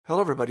Hello,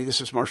 everybody. This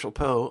is Marshall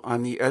Poe.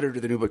 I'm the editor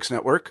of the New Books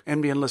Network.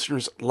 NBN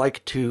listeners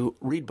like to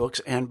read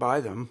books and buy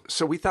them.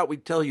 So we thought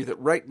we'd tell you that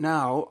right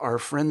now, our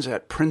friends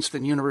at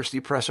Princeton University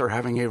Press are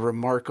having a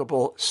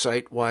remarkable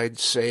site-wide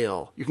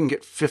sale. You can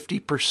get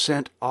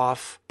 50%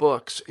 off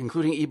books,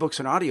 including ebooks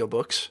and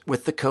audiobooks,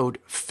 with the code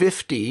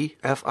 50,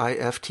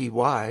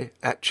 F-I-F-T-Y,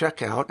 at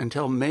checkout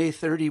until May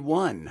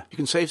 31. You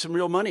can save some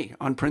real money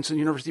on Princeton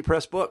University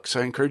Press books.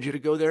 I encourage you to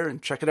go there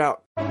and check it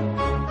out.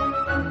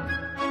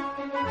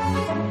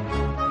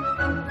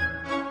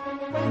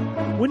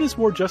 When is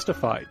war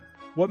justified?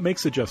 What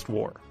makes a just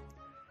war?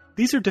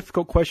 These are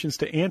difficult questions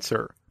to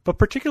answer, but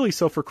particularly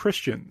so for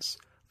Christians,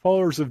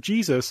 followers of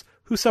Jesus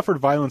who suffered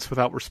violence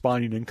without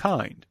responding in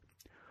kind.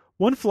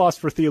 One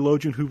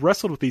philosopher-theologian who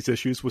wrestled with these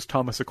issues was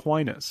Thomas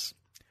Aquinas.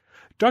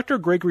 Dr.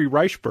 Gregory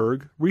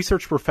Reichberg,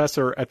 research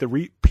professor at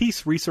the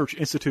Peace Research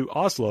Institute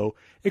Oslo,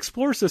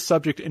 explores this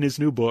subject in his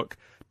new book,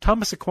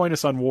 Thomas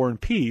Aquinas on War and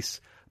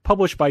Peace,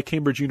 published by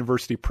Cambridge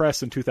University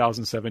Press in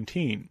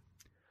 2017.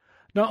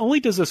 Not only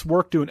does this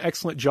work do an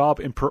excellent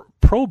job in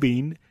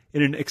probing,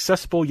 in an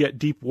accessible yet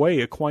deep way,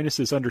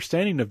 Aquinas'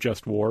 understanding of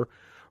just war,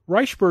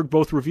 Reichberg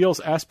both reveals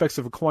aspects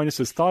of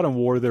Aquinas' thought on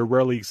war that are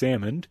rarely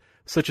examined,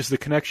 such as the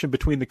connection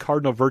between the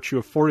cardinal virtue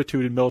of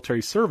fortitude and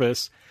military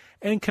service,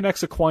 and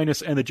connects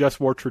Aquinas and the just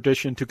war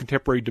tradition to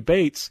contemporary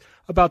debates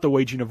about the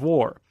waging of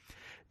war.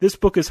 This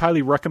book is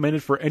highly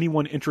recommended for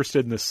anyone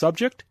interested in this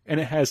subject, and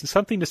it has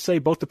something to say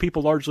both to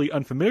people largely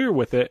unfamiliar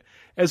with it,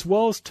 as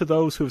well as to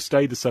those who have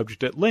studied the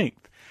subject at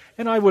length.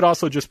 And I would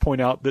also just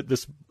point out that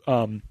this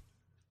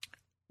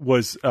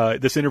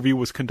interview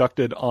was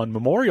conducted on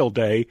Memorial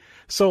Day,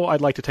 so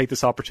I'd like to take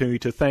this opportunity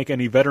to thank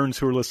any veterans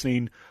who are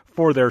listening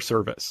for their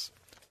service.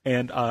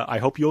 And I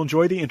hope you'll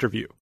enjoy the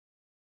interview.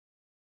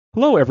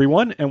 Hello,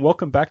 everyone, and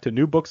welcome back to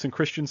New Books in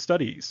Christian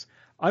Studies.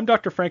 I'm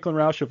Dr. Franklin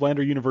Rausch of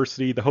Lander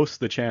University, the host of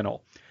the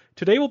channel.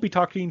 Today we'll be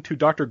talking to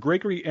Dr.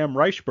 Gregory M.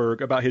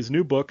 Reichberg about his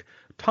new book,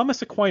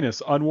 Thomas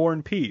Aquinas on War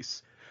and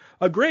Peace.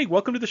 Greg,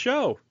 welcome to the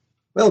show.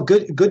 Well,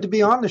 good to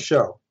be on the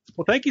show.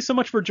 Well, thank you so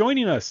much for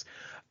joining us.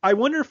 I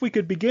wonder if we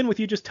could begin with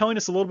you just telling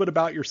us a little bit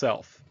about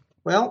yourself.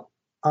 Well,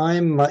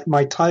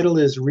 my title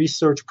is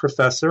research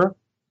professor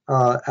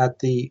at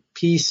the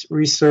Peace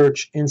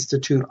Research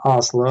Institute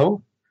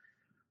Oslo,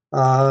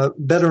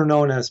 better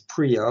known as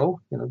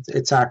PRIO,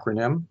 its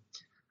acronym.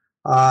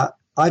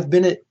 I've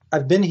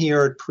been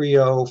here at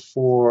PRIO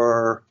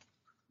for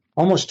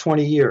almost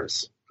 20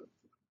 years.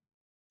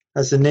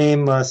 As the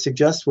name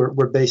suggests,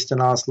 we're based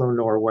in Oslo,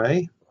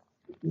 Norway.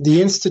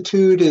 The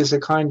Institute is a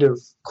kind of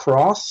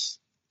cross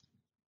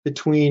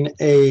between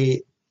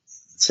a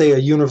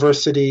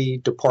university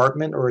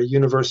department or a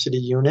university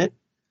unit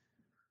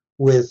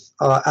with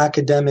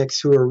academics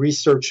who are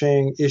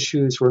researching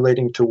issues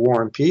relating to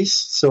war and peace.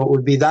 So it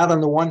would be that on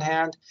the one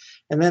hand,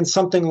 and then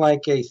something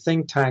like a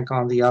think tank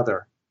on the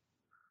other.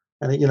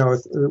 And,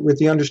 with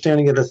the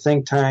understanding that a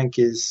think tank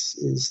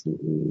is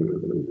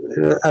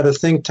at a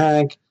think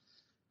tank,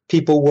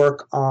 people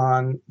work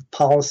on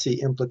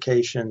policy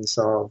implications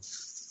of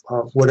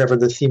whatever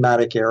the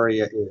thematic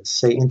area is,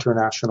 say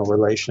international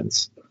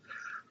relations.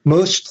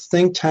 Most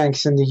think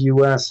tanks in the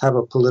U.S. have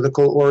a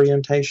political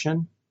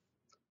orientation,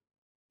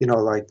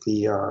 like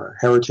the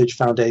Heritage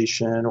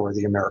Foundation or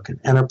the American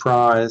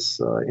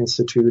Enterprise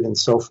Institute and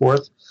so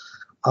forth.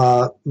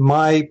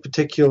 My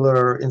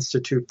particular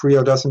institute,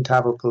 PRIO, doesn't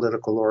have a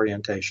political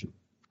orientation.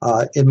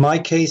 In my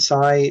case,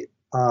 I'm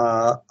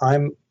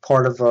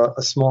part of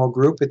a small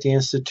group at the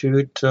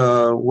Institute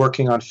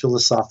working on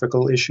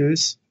philosophical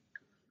issues.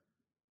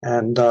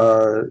 And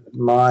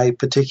my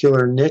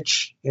particular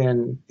niche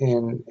in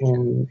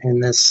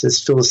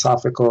this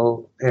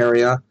philosophical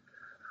area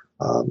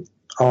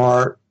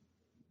are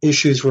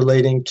issues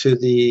relating to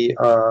the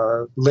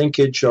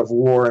linkage of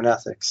war and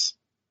ethics.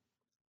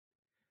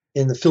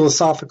 In the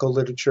philosophical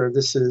literature,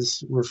 this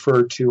is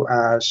referred to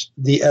as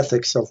the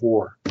ethics of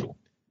war.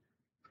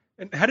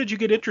 And how did you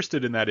get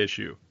interested in that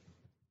issue?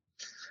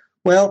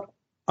 Well,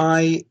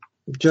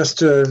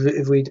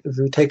 if we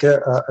take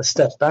a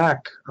step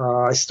back,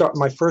 I start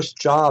my first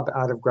job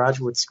out of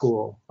graduate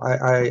school.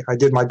 I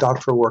did my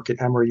doctoral work at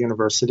Emory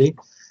University,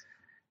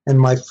 and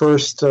my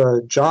first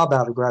job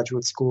out of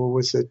graduate school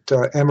was at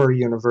Emory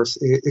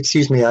University. At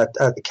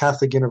the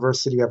Catholic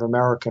University of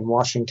America in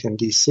Washington,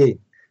 D.C.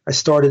 I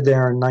started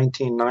there in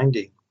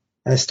 1990,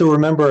 and I still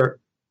remember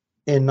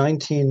in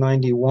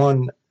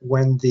 1991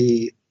 when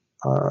the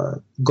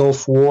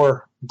Gulf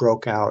War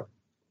broke out.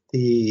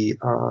 The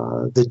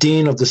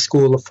dean of the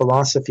School of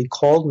Philosophy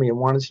called me and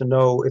wanted to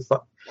know if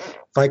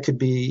I could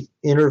be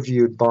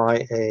interviewed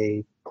by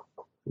a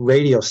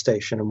radio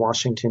station in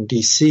Washington,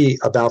 D.C.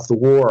 about the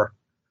war.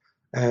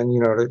 And,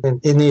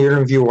 in the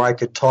interview, I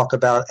could talk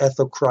about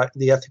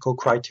the ethical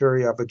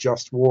criteria of a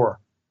just war.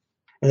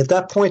 And at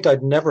that point,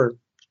 I'd never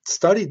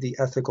studied the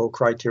ethical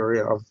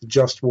criteria of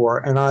just war,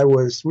 and I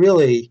was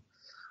really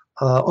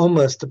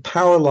almost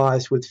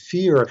paralyzed with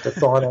fear at the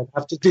thought I'd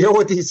have to deal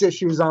with these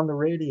issues on the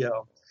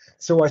radio.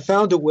 So I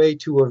found a way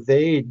to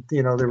evade,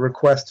 the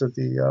request of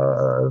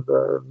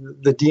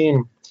the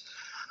dean.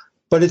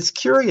 But it's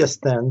curious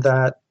then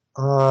that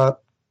I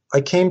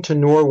came to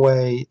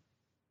Norway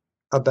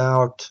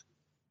about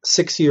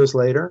 6 years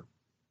later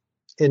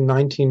in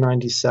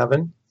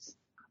 1997.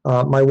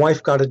 My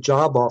wife got a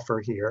job offer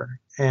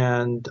here,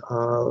 and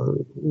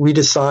we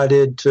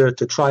decided to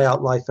try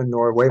out life in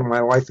Norway.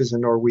 My wife is a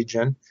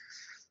Norwegian,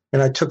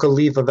 and I took a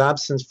leave of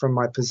absence from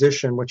my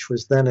position, which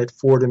was then at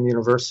Fordham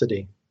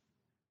University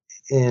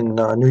in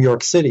New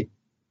York City.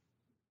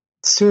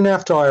 Soon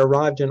after I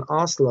arrived in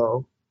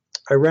Oslo,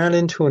 I ran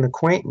into an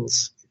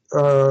acquaintance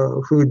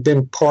who'd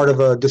been part of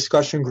a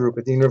discussion group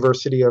at the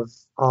University of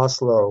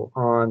Oslo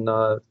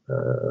on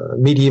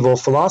medieval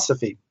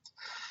philosophy.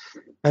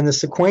 And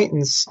this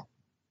acquaintance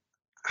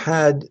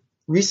had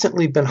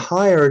recently been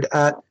hired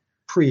at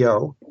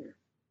PRIO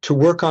to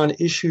work on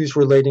issues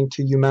relating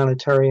to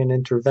humanitarian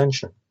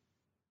intervention.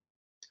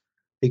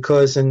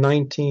 Because in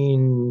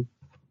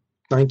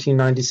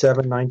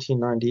 1997,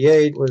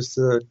 1998 was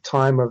the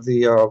time of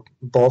the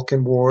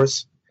Balkan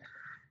Wars.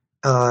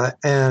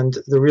 And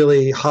the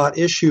really hot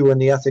issue in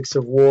the ethics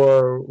of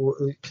war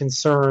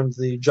concerned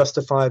the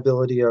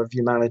justifiability of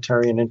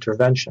humanitarian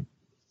intervention.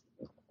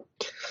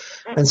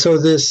 And so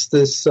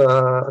this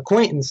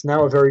acquaintance,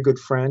 now a very good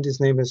friend, his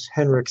name is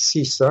Henrik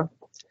Sisa,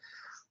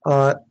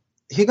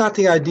 he got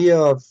the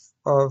idea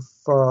of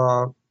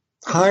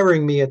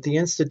hiring me at the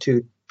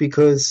Institute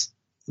because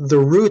the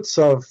roots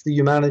of the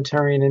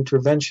humanitarian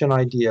intervention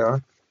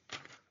idea,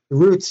 the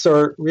roots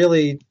are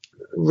really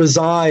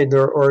reside,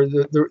 or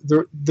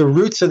the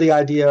roots of the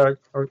idea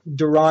are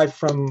derived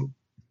from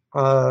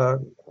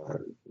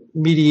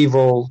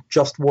medieval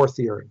just war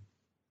theory.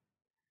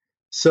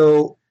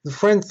 So the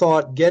friend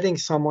thought getting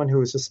someone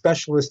who is a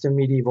specialist in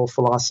medieval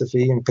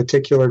philosophy, in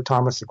particular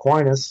Thomas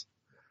Aquinas,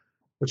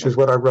 which is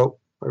what I wrote.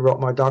 I wrote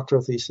my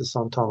doctoral thesis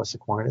on Thomas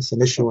Aquinas,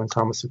 an issue in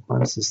Thomas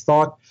Aquinas'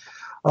 thought.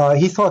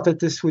 He thought that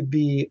this would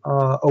be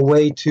a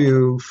way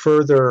to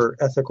further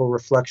ethical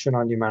reflection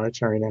on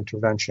humanitarian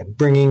intervention,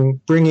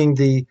 bringing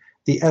the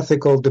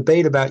ethical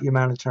debate about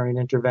humanitarian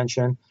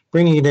intervention,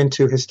 bringing it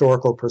into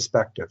historical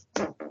perspective.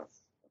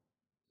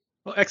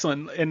 Well,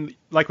 excellent. And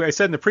like I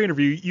said in the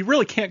pre-interview, you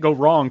really can't go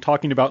wrong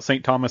talking about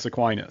St. Thomas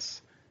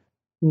Aquinas.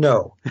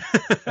 No,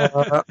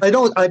 I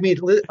don't. I mean,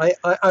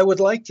 I would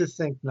like to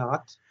think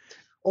not,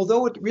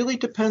 although it really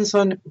depends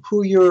on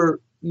who you're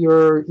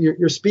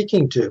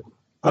speaking to.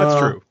 That's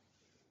true.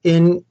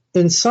 In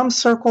some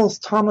circles,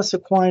 Thomas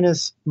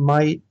Aquinas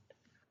might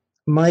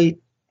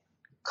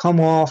come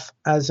off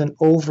as an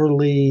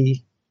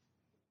overly,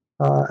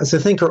 as a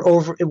thinker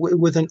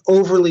with an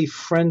overly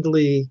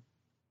friendly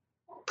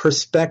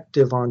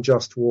perspective on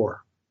just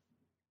war,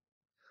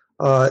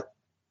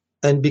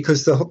 and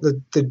because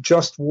the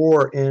just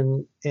war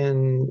in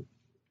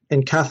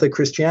Catholic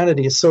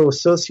Christianity is so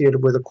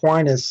associated with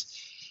Aquinas,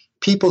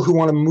 people who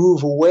want to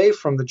move away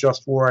from the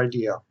just war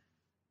idea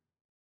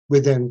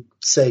within,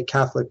 say,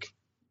 Catholic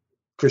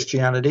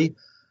Christianity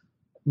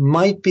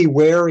might be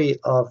wary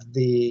of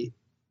the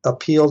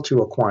appeal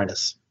to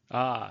Aquinas.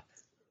 And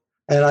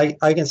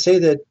I can say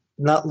that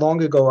not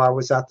long ago I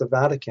was at the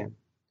Vatican.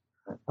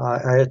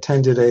 I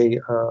attended a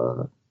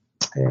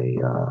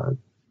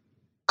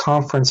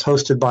conference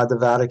hosted by the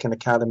Vatican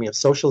Academy of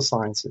Social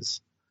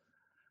Sciences,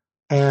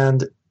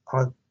 and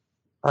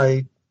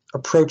I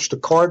approached a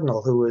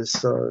cardinal who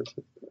was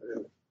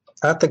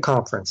at the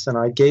conference, and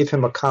I gave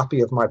him a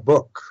copy of my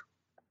book.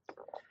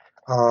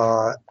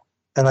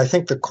 And I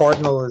think the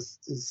cardinal is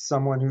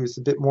someone who's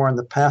a bit more on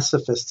the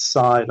pacifist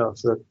side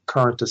of the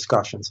current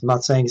discussions. I'm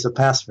not saying he's a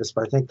pacifist,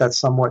 but I think that's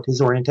somewhat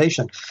his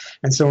orientation.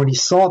 And so when he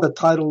saw the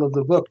title of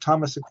the book,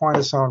 Thomas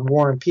Aquinas on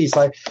War and Peace,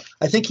 I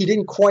think he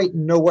didn't quite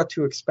know what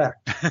to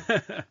expect.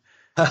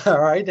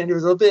 All right, and it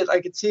was I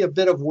could see a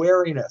bit of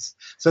wariness.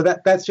 So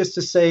that's just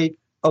to say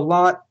a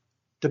lot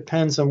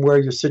depends on where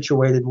you're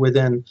situated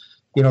within,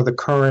 the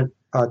current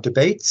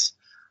debates.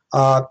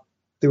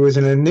 There was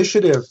an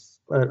initiative,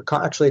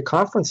 actually a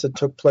conference that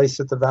took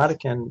place at the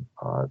Vatican,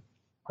 I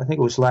think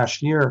it was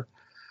last year,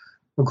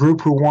 a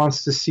group who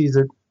wants to see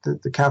the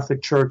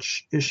Catholic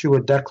Church issue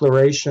a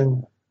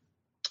declaration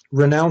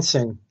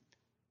renouncing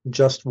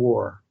just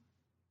war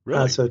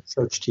as a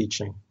church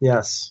teaching.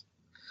 Yes.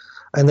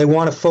 And they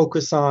want to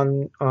focus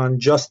on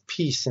just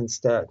peace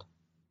instead.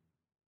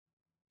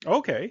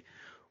 Okay.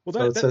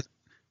 Well,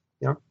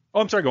 yeah.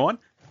 Oh, I'm sorry. Go on.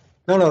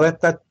 No.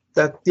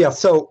 Yeah.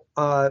 So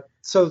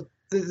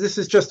this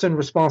is just in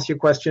response to your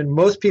question.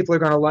 Most people are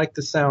going to like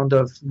the sound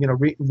of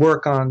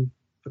work on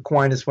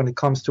Aquinas when it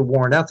comes to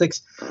war and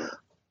ethics,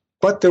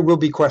 but there will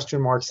be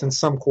question marks in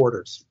some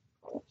quarters.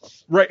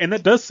 Right, and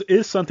that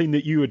is something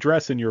that you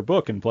address in your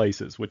book in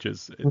places, which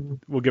is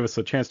will give us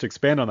a chance to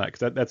expand on that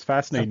because that's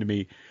fascinating to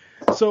me.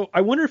 So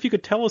I wonder if you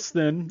could tell us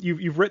then,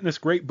 you've written this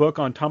great book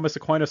on Thomas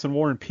Aquinas and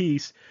War and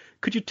Peace.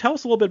 Could you tell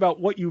us a little bit about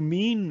what you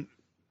mean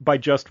by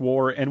just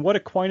war and what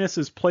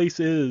Aquinas' place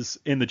is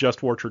in the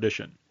just war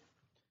tradition?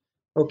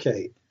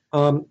 Okay.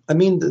 I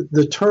mean,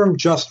 the term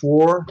just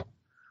war,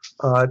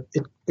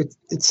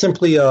 it's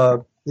simply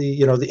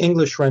the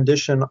English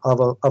rendition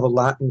of a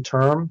Latin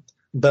term,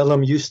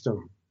 bellum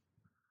justum.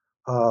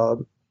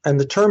 And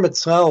the term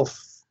itself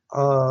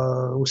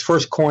was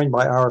first coined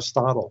by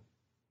Aristotle,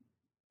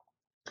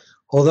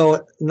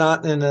 although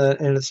not in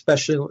an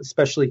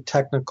especially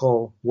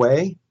technical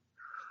way.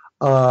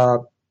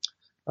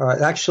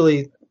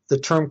 Actually, the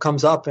term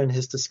comes up in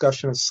his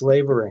discussion of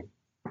slavery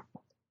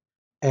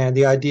and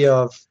the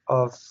idea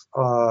of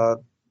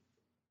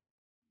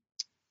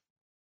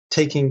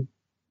taking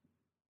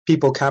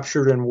people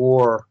captured in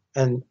war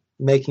and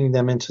making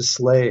them into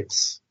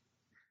slaves.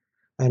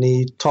 And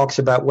he talks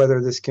about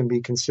whether this can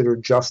be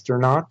considered just or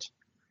not.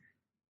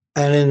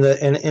 And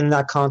in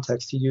that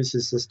context, he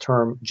uses this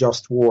term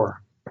 "just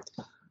war."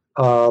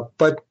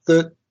 But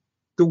the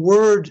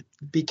word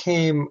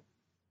became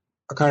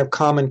a kind of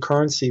common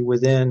currency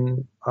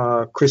within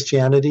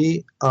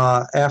Christianity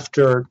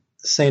after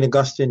Saint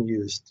Augustine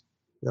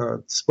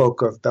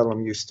spoke of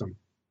bellum justum.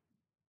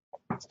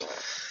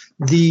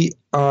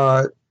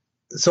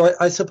 So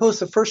I suppose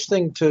the first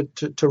thing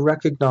to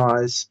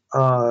recognize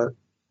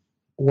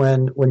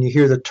when you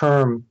hear the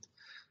term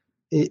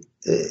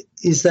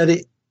is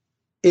that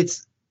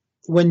it's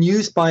when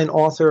used by an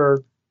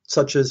author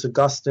such as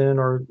Augustine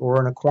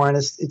or an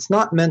Aquinas, it's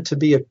not meant to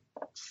be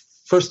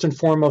first and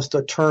foremost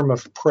a term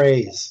of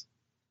praise.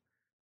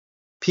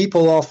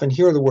 People often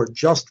hear the word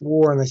 "just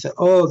war" and they say,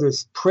 "Oh,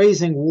 there's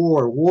praising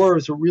war. War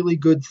is a really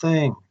good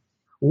thing.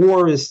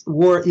 War."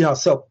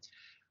 So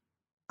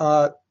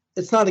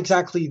it's not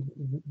exactly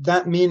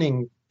that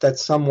meaning that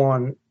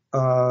someone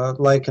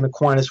like an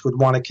Aquinas would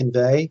want to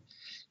convey.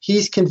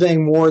 He's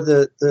conveying more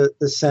the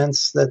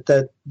sense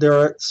that there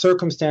are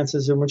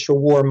circumstances in which a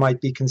war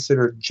might be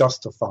considered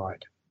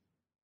justified,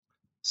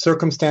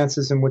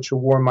 circumstances in which a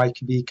war might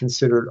be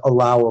considered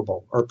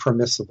allowable or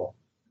permissible.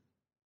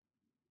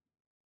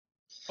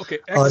 Okay.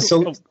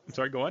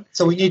 Sorry, go on.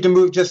 So we need to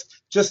move.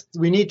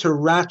 We need to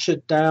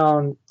ratchet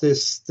down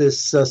this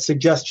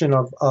suggestion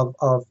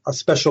of a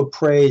special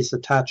praise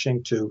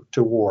attaching to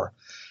war,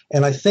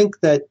 and I think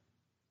that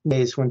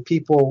when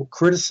people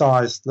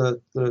criticize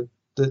the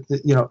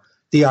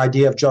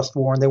idea of just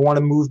war and they want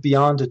to move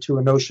beyond it to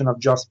a notion of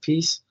just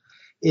peace,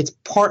 it's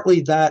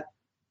partly that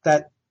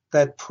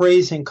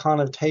praising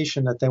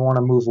connotation that they want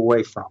to move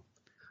away from,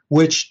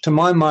 which to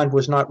my mind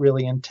was not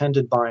really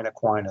intended by an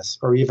Aquinas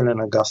or even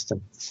an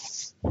Augustine.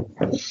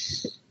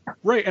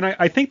 Right, and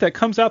I think that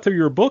comes out through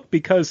your book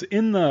because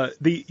in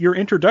your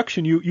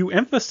introduction you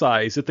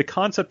emphasize that the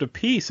concept of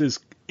peace is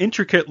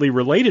intricately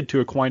related to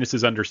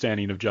Aquinas'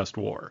 understanding of just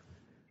war.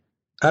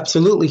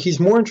 Absolutely. He's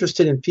more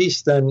interested in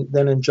peace than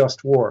in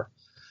just war.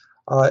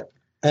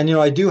 And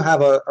I do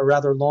have a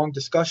rather long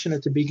discussion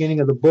at the beginning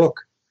of the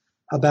book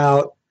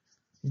about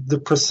the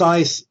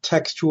precise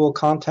textual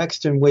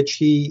context in which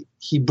he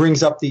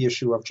brings up the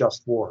issue of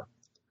just war.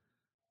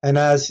 And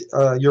as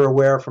you're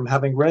aware from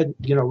having read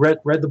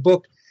the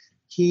book,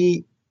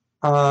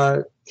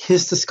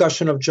 his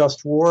discussion of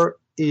just war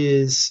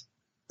is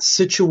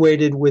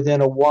situated within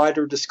a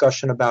wider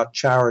discussion about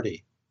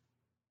charity,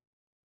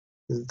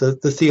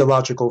 the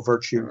theological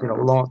virtue.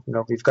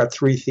 We've got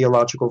three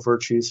theological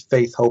virtues: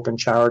 faith, hope, and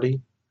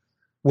charity.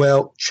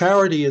 Well,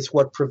 charity is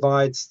what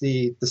provides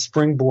the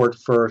springboard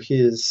for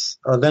his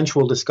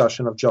eventual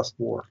discussion of just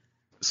war.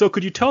 So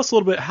could you tell us a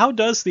little bit, how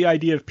does the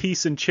idea of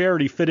peace and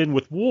charity fit in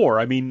with war?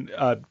 I mean,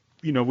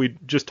 we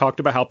just talked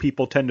about how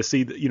people tend to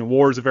see that,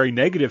 war is a very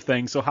negative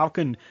thing. So how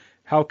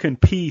can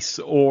peace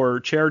or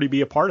charity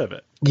be a part of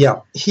it? Yeah,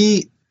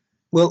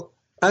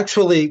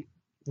 actually,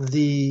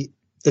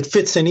 it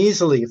fits in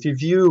easily if you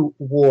view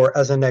war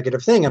as a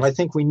negative thing. And I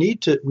think we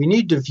need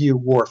to view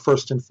war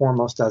first and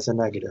foremost as a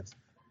negative.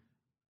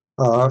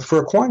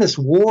 For Aquinas,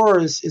 war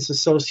is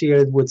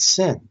associated with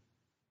sin.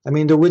 I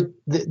mean,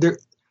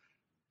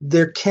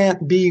 there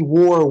can't be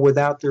war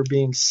without there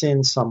being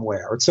sin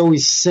somewhere. It's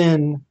always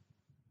sin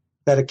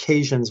that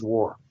occasions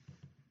war.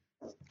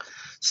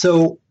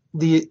 So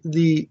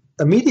the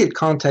immediate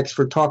context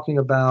for talking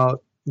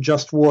about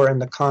just war in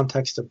the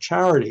context of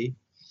charity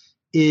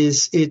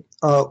is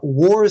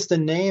war is the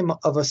name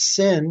of a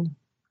sin,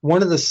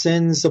 one of the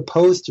sins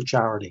opposed to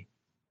charity.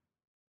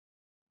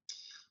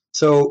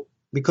 So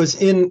because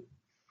in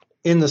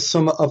the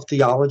Summa of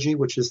Theology,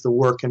 which is the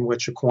work in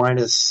which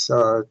Aquinas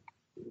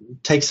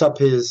takes up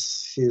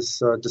his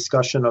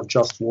discussion of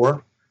just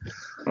war,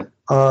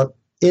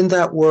 in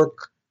that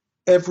work,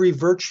 every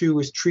virtue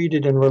is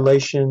treated in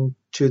relation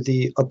to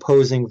the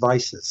opposing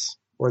vices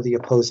or the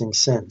opposing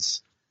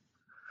sins.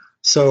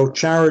 So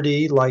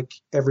charity, like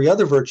every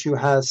other virtue,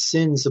 has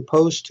sins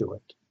opposed to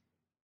it,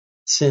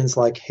 sins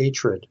like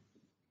hatred.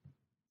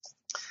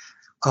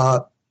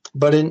 But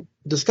in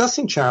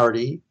discussing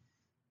charity,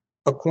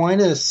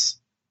 Aquinas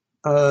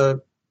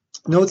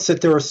notes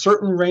that there are a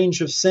certain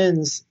range of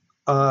sins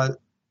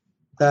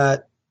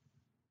that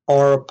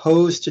are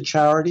opposed to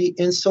charity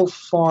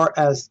insofar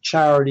as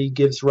charity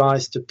gives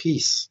rise to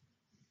peace.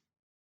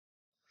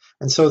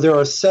 And so there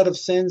are a set of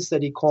sins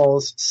that he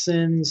calls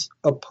sins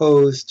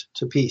opposed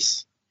to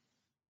peace.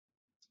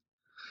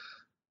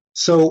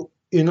 So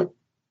in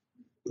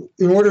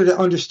order to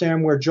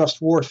understand where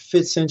just war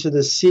fits into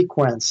this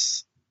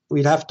sequence,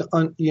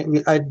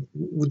 I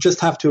would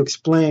just have to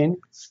explain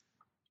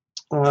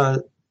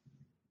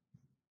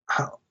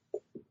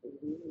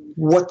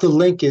what the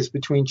link is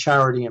between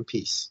charity and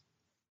peace.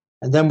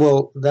 And then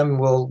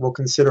we'll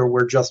consider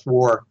where just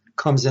war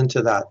comes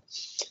into that.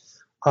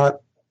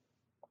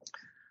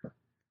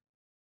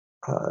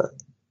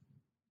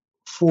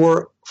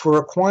 For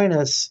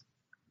Aquinas,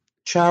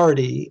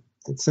 charity,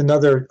 it's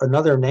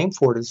another name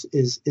for it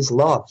is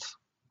love,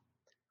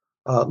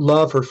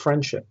 love or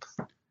friendship.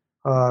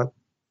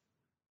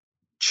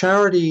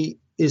 Charity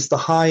is the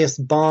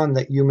highest bond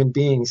that human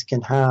beings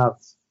can have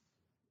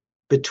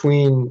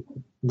between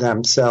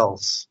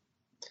themselves.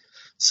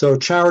 So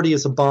charity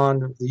is a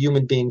bond of the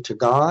human being to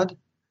God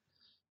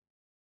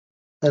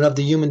and of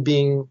the human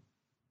being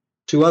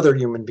to other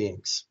human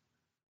beings.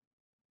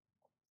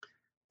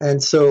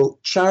 And so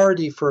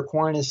charity for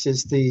Aquinas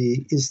is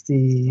the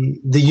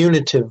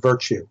unitive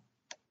virtue.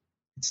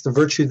 It's the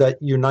virtue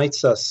that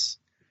unites us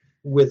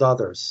with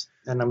others,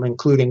 and I'm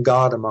including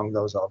God among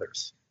those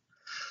others.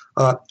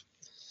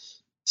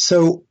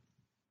 So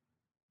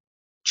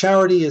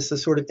charity is a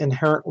sort of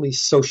inherently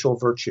social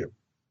virtue.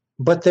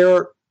 But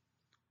there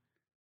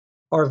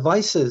are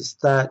vices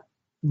that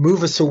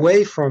move us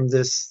away from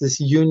this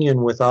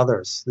union with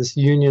others, this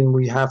union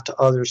we have to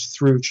others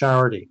through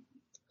charity.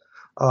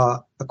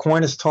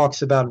 Aquinas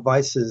talks about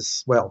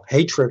vices, well,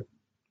 hatred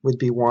would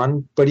be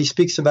one, but he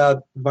speaks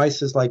about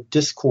vices like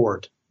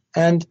discord.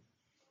 And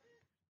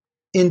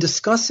in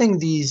discussing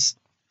these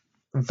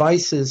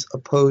vices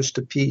opposed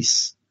to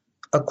peace,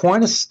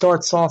 Aquinas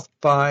starts off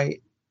by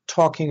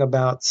talking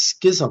about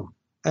schism.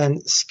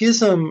 And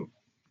schism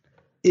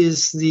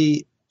is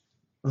the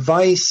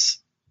vice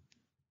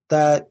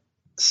that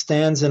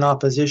stands in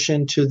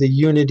opposition to the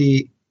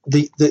unity,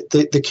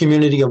 the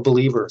community of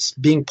believers,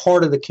 being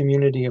part of the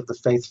community of the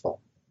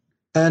faithful.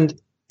 And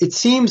it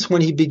seems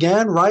when he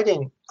began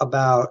writing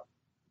about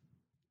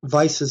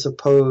vices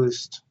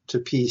opposed to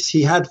peace,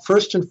 he had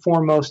first and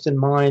foremost in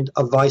mind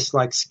a vice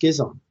like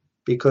schism,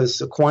 because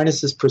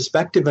Aquinas'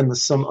 perspective in the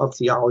Sum of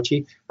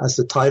Theology, as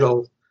the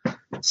title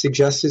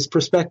suggests, his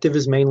perspective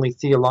is mainly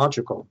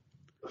theological.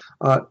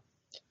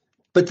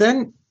 But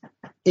then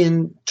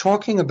in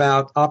talking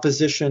about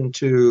opposition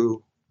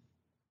to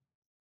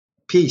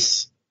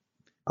peace,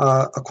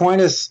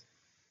 Aquinas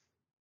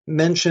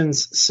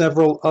mentions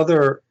several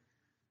other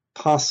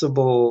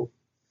possible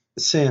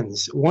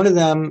sins. One of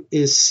them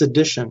is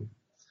sedition.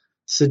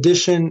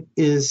 Sedition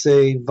is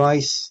a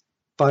vice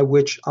by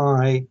which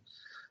I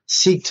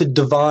seek to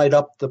divide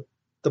up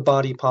the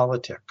body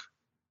politic.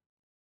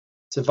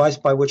 It's a vice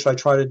by which I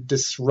try to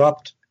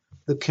disrupt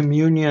the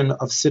communion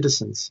of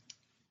citizens.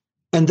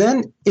 And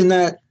then in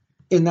that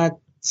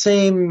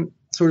same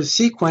sort of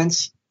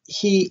sequence,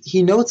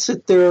 he notes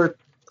that there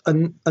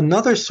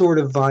another sort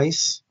of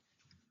vice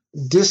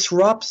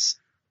disrupts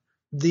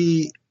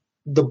the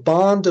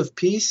bond of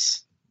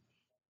peace,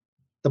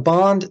 the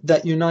bond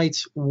that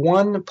unites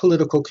one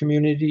political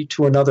community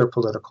to another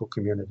political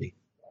community.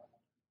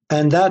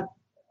 And that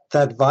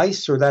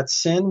vice or that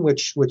sin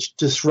which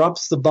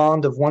disrupts the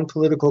bond of one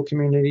political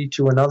community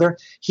to another,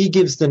 he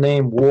gives the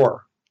name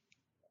war.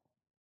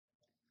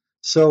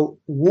 So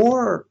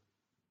war,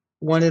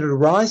 when it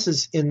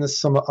arises in the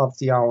Summa of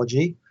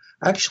Theology,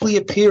 actually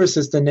appears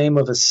as the name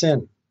of a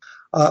sin.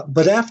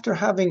 But after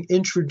having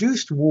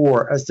introduced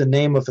war as the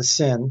name of a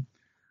sin,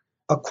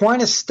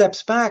 Aquinas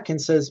steps back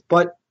and says,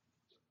 but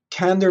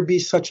can there be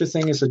such a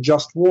thing as a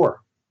just war?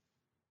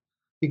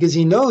 Because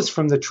he knows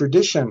from the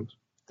tradition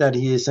that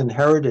he has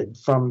inherited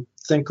from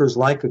thinkers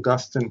like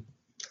Augustine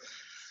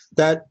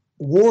that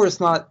war is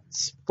not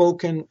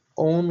spoken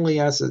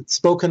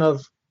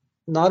of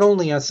not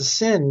only as a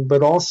sin,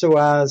 but also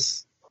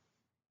as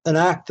an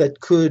act that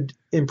could,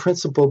 in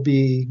principle,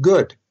 be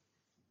good.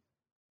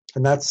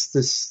 And that's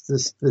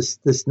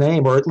this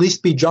name, or at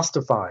least be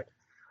justified.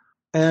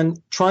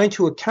 And trying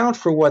to account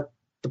for what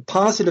the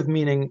positive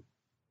meaning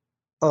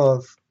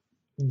of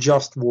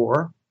just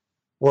war,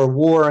 or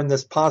war in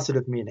this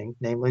positive meaning,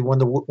 namely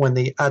when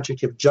the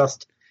adjective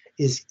just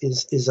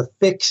is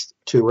affixed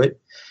to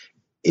it,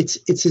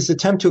 it's his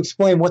attempt to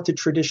explain what the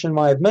tradition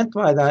might have meant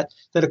by that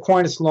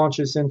Aquinas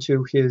launches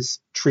into his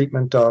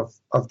treatment of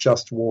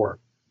just war.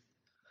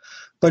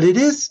 But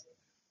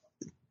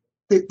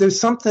there's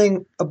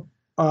something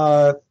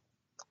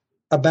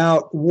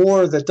about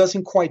war that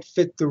doesn't quite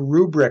fit the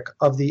rubric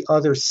of the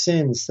other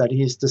sins that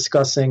he's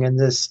discussing in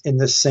this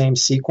same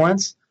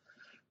sequence,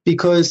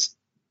 because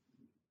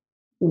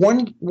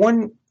one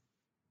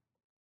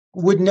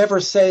would never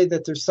say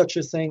that there's such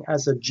a thing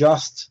as a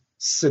just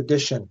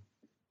sedition.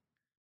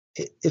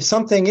 If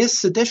something is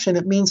sedition,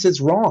 it means it's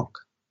wrong.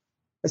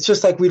 It's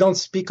just like we don't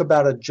speak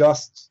about a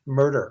just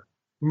murder.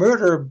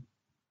 Murder,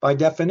 by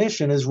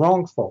definition, is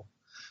wrongful.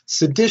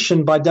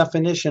 Sedition, by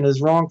definition,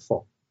 is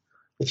wrongful.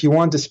 If you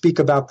wanted to speak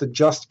about the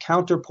just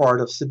counterpart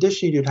of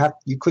sedition,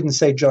 you couldn't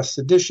say just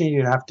sedition,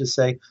 you'd have to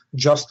say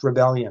just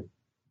rebellion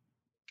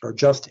or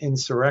just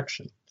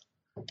insurrection.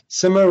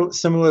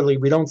 Similarly,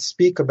 we don't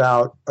speak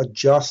about a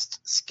just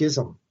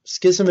schism.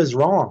 Schism is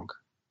wrong.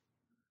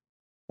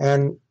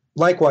 And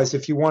likewise,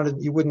 if you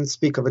wanted, you wouldn't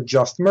speak of a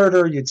just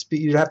murder,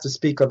 you'd have to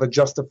speak of a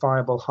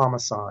justifiable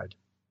homicide.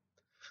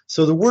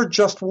 So the word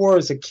just war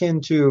is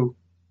akin to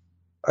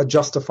a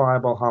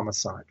justifiable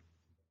homicide.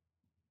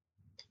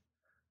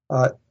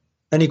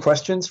 Any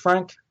questions,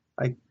 Frank?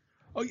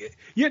 Oh,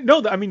 yeah,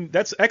 no, I mean,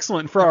 that's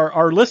excellent. For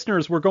our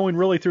listeners, we're going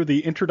really through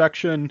the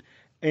introduction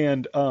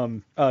and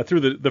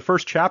through the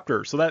first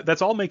chapter. So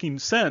that's all making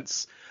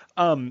sense.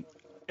 And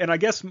I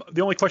guess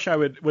the only question I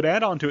would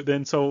add on to it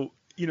then, so,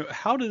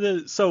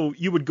 so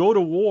you would go to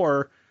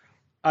war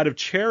out of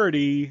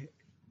charity,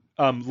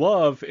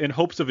 love, in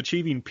hopes of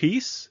achieving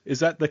peace? Is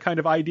that the kind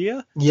of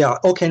idea? Yeah.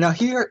 Okay. Now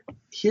here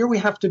we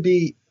have to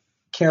be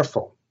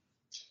careful,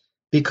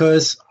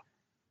 because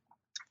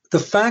the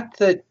fact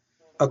that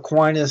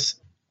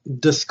Aquinas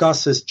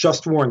discusses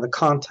just war in the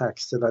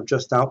context that I've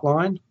just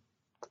outlined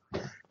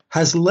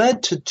has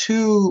led to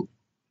two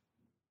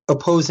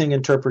opposing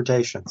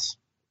interpretations.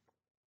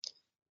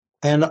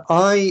 And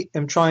I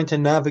am trying to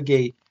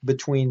navigate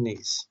between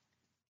these.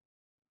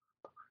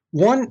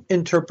 One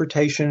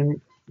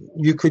interpretation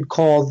you could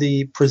call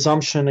the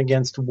presumption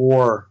against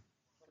war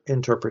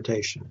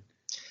interpretation.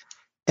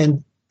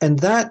 And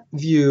that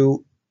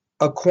view,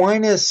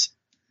 Aquinas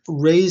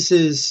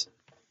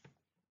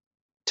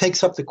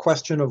takes up the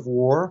question of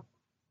war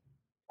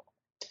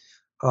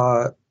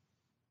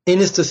in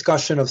his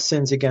discussion of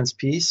sins against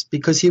peace,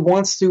 because he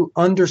wants to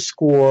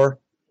underscore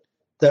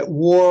that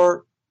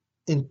war,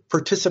 in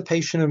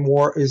participation in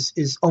war,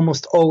 is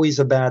almost always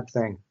a bad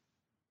thing.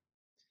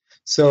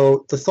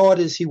 So the thought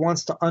is he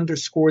wants to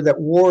underscore that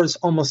war is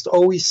almost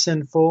always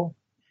sinful,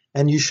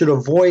 and you should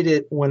avoid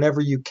it whenever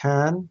you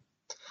can,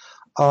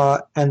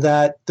 and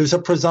that there's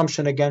a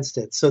presumption against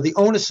it. So the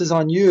onus is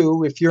on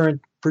you, if you're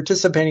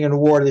participating in a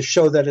war, to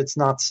show that it's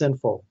not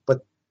sinful.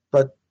 But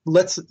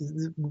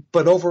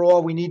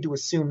overall, we need to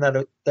assume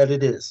that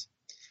it is.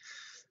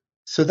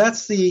 So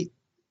that's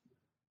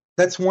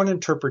one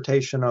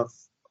interpretation of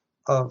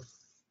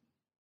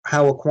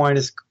how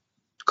Aquinas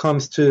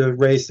comes to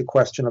raise the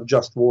question of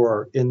just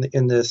war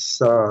in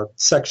this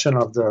section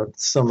of the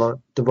Summa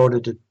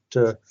devoted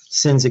to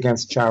sins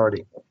against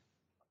charity.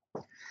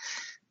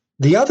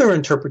 The other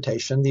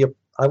interpretation,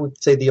 I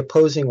would say the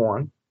opposing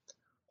one,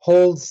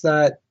 holds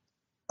that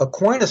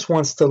Aquinas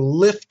wants to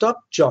lift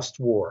up just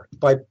war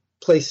by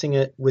placing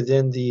it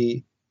within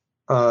the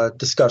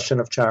discussion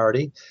of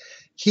charity.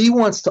 He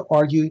wants to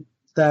argue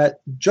that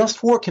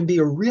just war can be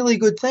a really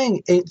good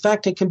thing. In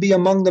fact, it can be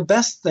among the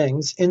best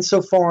things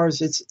insofar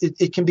as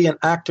it can be an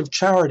act of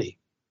charity,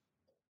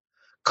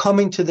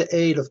 coming to the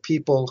aid of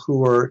people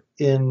who are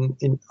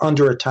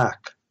under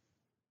attack.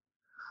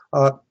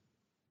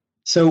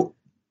 So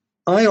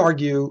I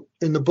argue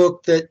in the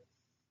book that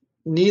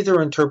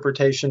neither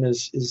interpretation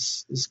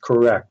is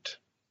correct.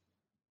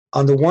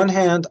 On the one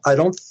hand, I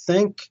don't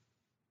think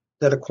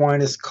that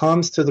Aquinas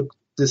comes to the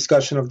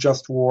discussion of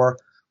just war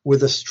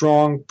with a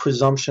strong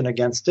presumption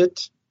against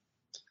it.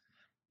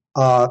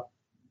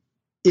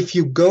 If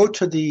you go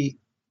to the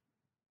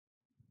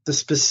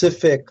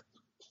specific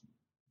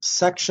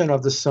section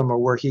of the Summa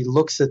where he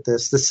looks at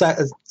this,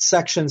 the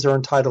sections are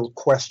entitled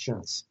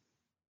questions.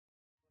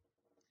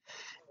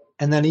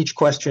 And then each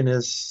question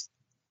is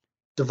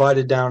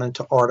divided down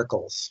into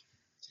articles.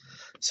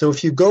 So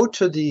if you go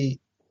to the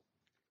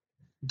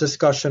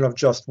discussion of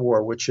just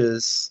war, which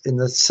is in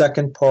the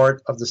second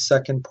part of the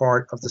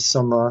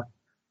Summa,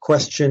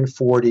 question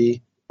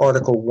 40,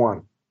 article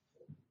 1.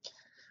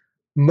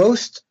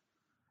 Most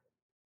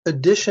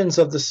editions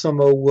of the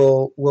Summa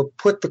will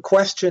put the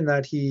question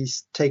that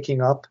he's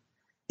taking up,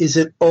 is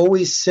it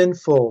always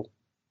sinful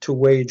to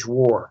wage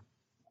war?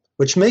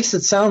 Which makes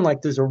it sound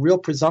like there's a real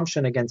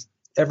presumption against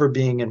ever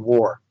being in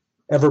war,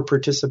 ever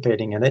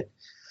participating in it.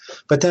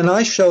 But then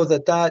I show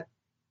that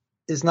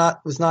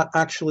was not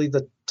actually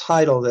the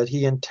title that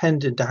he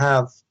intended to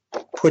have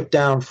put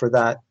down for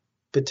that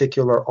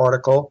particular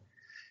article.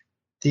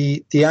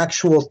 The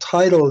actual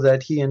title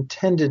that he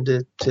intended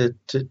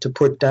to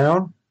put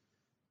down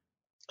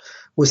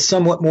was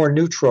somewhat more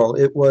neutral.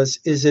 It was,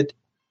 is it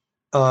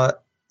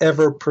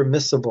ever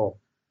permissible?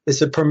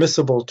 Is it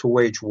permissible to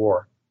wage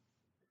war?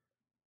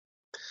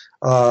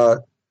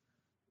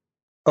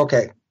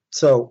 Okay,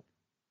 so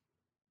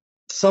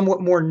somewhat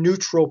more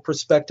neutral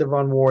perspective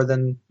on war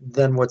than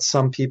what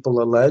some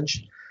people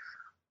allege.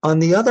 On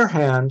the other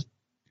hand,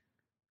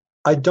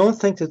 I don't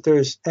think that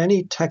there's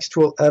any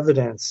textual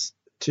evidence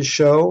to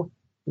show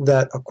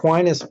that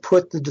Aquinas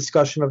put the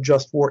discussion of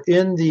just war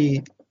in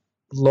the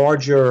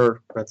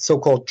larger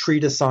so-called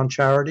treatise on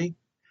charity,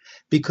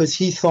 because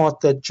he thought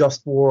that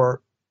just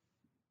war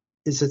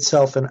is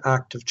itself an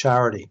act of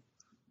charity.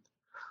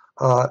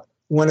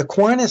 When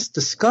Aquinas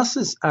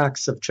discusses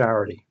acts of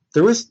charity,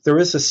 there is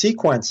a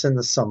sequence in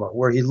the Summa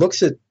where he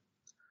looks at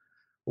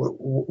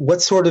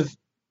what sort of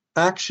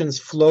actions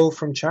flow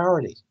from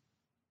charity.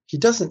 He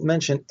doesn't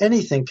mention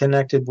anything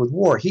connected with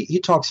war. He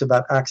talks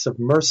about acts of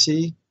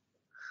mercy.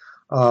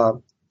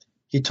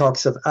 He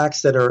talks of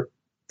acts that are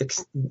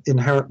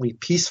inherently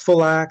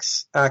peaceful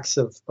acts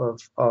of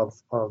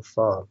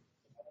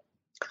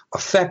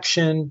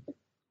affection,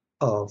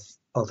 of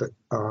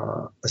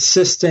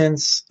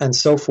assistance, and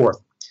so forth.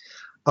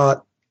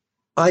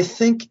 I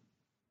think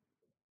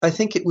I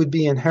think it would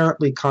be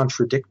inherently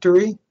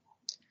contradictory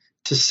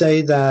to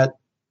say that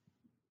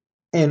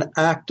an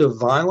act of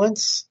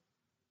violence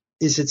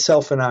is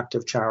itself an act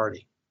of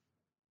charity.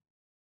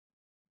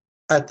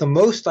 At the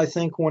most, I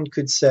think one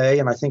could say,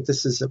 and I think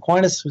this is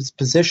Aquinas'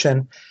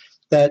 position,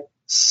 that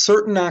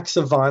certain acts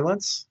of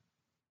violence,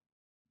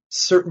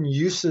 certain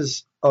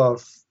uses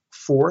of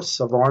force,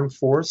 of armed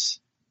force,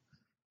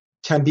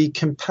 can be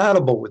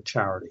compatible with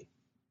charity.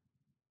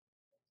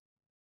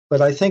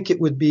 But I think it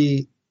would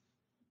be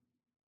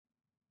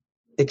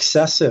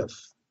excessive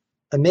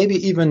and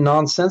maybe even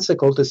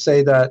nonsensical to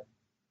say that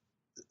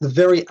the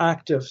very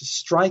act of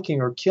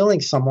striking or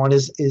killing someone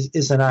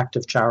is an act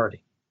of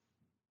charity.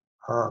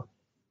 Are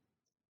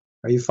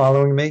you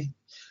following me?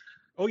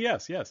 Oh,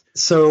 yes, yes.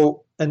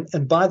 So,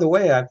 and by the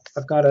way,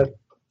 I've got a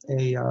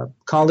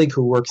colleague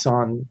who works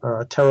on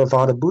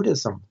Theravada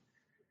Buddhism,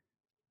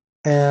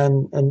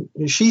 and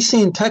she's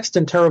seen texts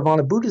in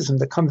Theravada Buddhism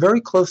that come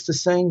very close to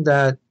saying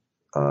that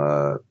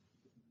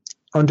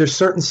under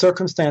certain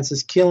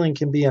circumstances, killing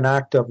can be an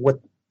act of what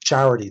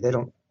charity. They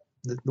don't.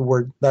 The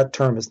word, that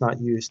term is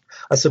not used.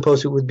 I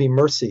suppose it would be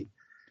mercy.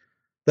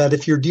 That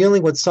if you're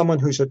dealing with someone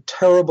who's a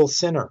terrible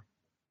sinner,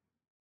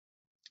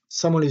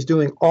 someone who's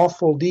doing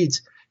awful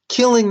deeds,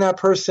 killing that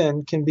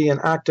person can be an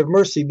act of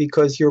mercy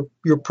because you're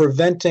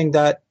preventing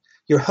that,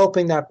 you're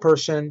helping that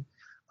person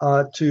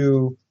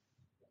to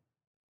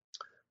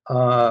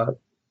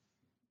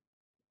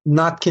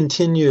not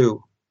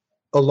continue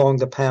along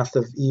the path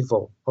of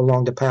evil,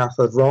 along the path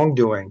of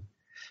wrongdoing.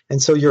 And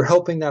so you're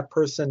helping that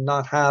person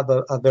not have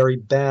a very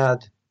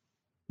bad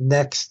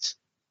next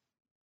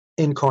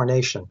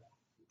incarnation,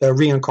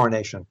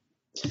 reincarnation.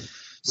 Right.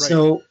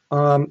 So,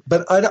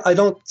 but I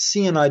don't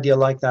see an idea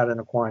like that in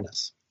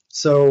Aquinas.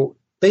 So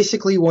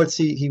basically what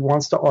he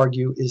wants to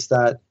argue is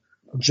that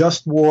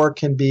just war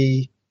can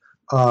be,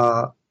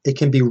 it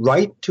can be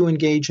right to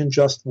engage in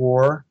just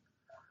war,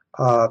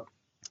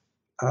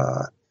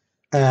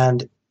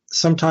 and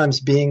sometimes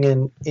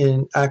being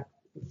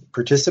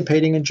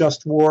participating in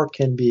just war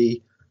can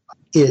be,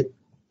 it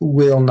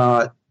will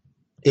not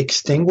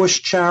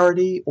extinguish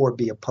charity or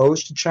be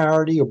opposed to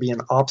charity or be an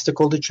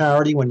obstacle to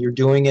charity when you're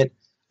doing it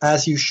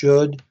as you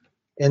should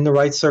in the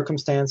right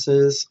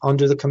circumstances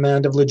under the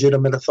command of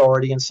legitimate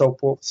authority and so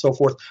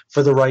forth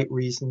for the right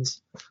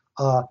reasons.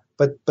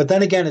 But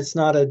then again, it's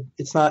not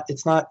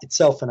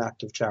itself an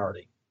act of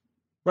charity.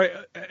 Right.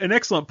 An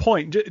excellent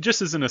point.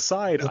 Just as an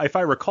aside, if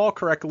I recall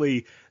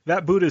correctly,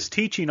 that Buddhist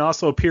teaching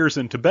also appears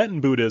in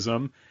Tibetan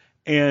Buddhism,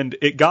 and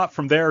it got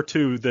from there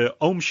to the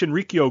Aum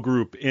Shinrikyo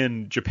group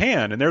in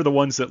Japan, and they're the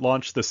ones that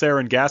launched the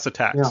sarin gas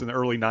attacks in the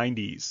early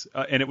 90s.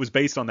 And it was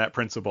based on that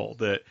principle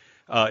that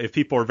if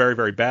people are very,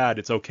 very bad,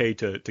 it's okay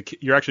to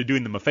you're actually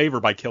doing them a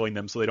favor by killing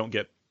them so they don't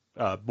get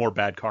more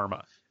bad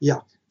karma. Yeah.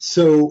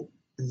 So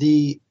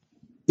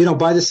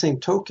by the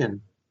same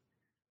token,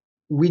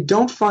 we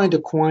don't find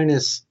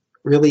Aquinas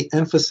really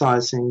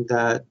emphasizing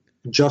that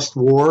just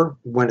war,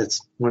 when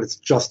it's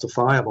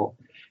justifiable,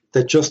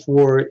 that just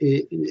war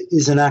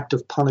is an act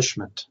of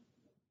punishment.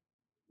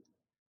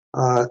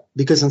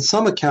 Because in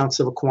some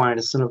accounts of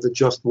Aquinas and of the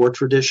just war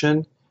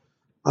tradition,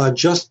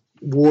 just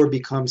war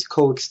becomes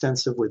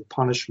coextensive with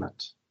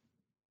punishment.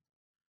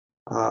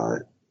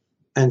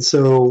 And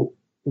so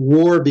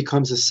war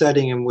becomes a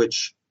setting in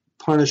which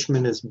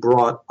punishment is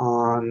brought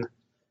on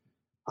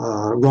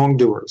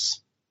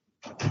wrongdoers.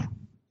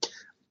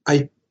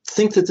 I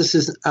think that this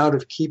is out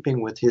of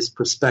keeping with his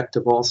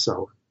perspective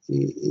also.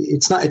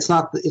 It's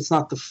not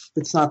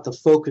the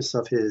focus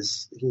of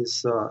his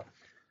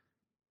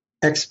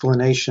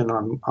explanation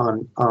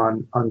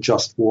on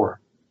just war.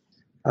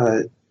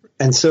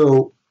 And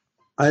so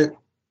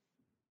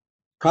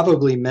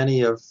probably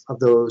many of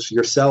those,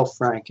 yourself,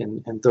 Frank,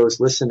 and those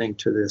listening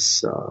to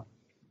this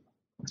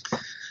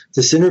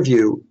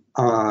interview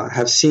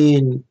have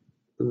seen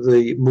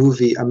the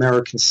movie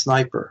American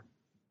Sniper,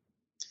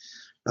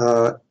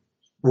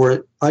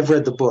 where I've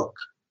read the book.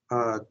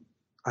 I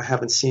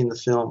haven't seen the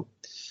film,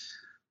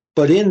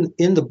 but in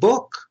the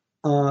book,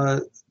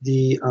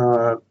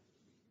 the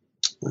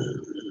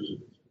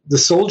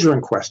soldier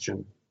in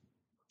question,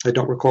 I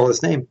don't recall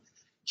his name,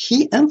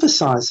 he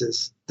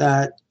emphasizes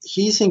that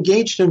he's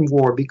engaged in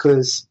war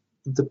because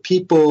the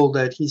people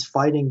that he's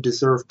fighting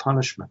deserve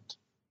punishment.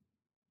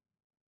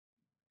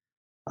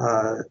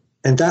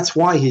 And that's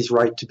why he's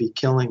right to be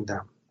killing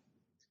them.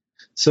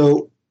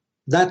 So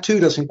that too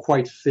doesn't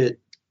quite fit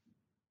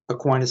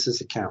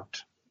Aquinas'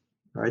 account,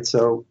 right?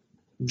 So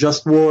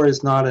just war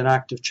is not an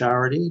act of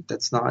charity.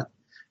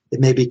 It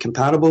may be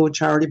compatible with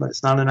charity, but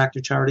it's not an act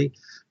of charity.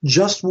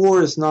 Just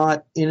war is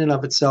not in and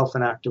of itself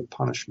an act of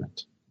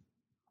punishment,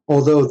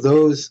 although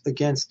those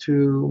against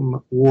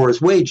whom war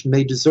is waged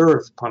may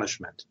deserve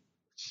punishment.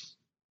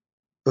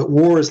 But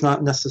war is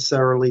not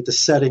necessarily the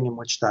setting in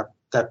which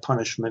that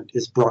punishment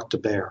is brought to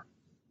bear.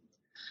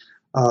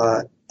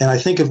 And I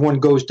think if one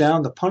goes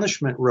down the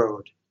punishment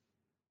road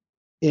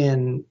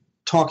in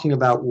talking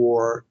about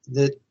war,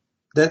 that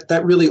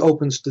really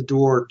opens the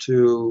door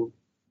to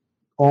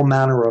all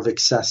manner of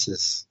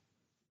excesses.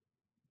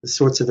 the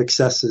sorts of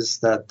excesses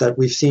that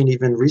we've seen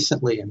even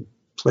recently in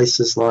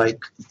places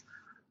like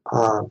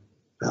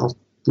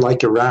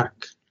like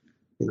Iraq,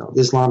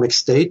 Islamic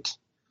State,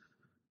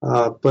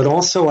 but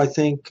also I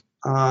think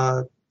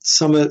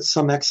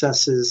some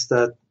excesses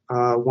that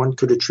one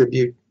could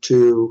attribute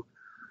to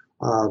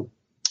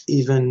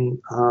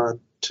even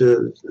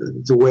to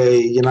the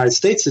way the United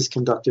States has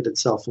conducted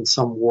itself in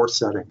some war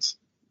settings.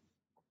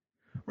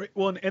 Right.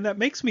 Well, and that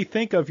makes me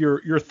think of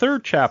your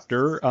third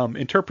chapter,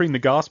 interpreting the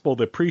gospel,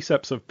 the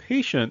precepts of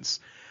patience.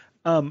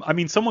 I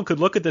mean, someone could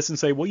look at this and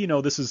say,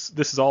 well, this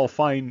is all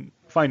fine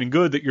and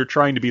good that you're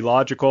trying to be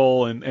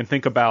logical and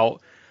think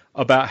about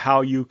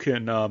how you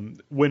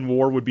can win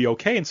war would be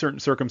okay in certain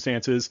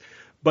circumstances.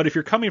 But if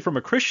you're coming from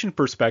a Christian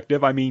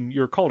perspective, I mean,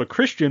 you're called a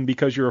Christian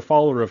because you're a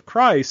follower of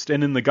Christ,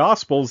 and in the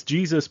Gospels,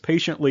 Jesus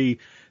patiently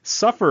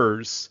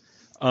suffers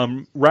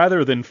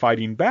rather than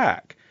fighting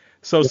back.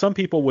 So some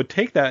people would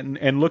take that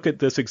and look at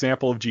this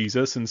example of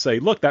Jesus and say,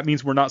 look, that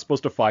means we're not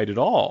supposed to fight at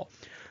all.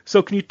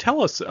 So can you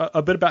tell us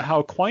a bit about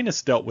how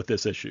Aquinas dealt with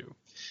this issue?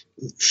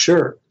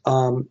 Sure.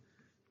 Well,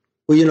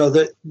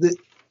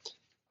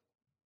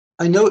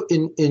 I know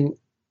in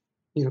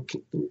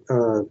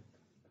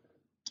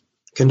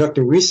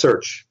conducting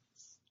research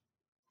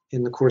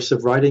in the course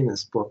of writing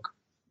this book,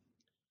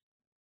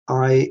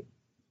 I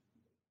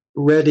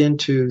read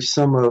into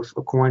some of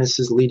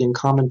Aquinas' leading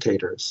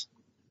commentators,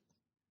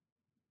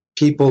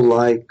 people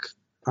like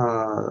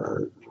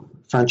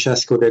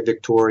Francesco de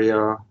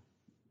Victoria,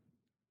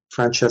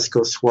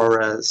 Francesco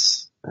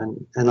Suarez,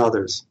 and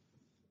others.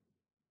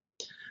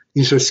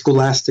 These are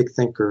scholastic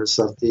thinkers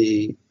of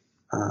the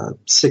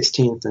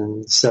 16th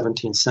and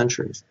 17th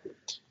centuries.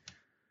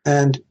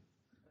 And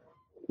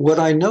what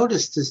I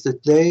noticed is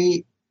that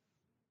they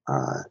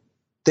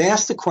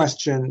asked the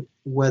question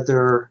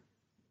whether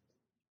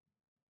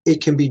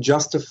it can be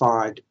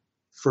justified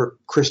for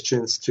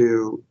Christians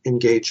to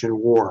engage in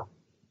war.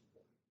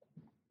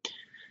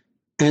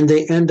 And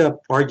they end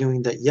up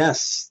arguing that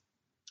yes,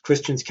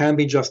 Christians can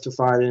be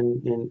justified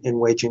in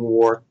waging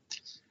war.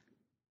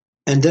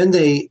 And then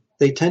they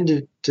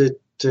tend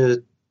to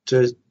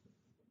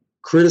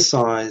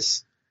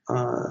criticize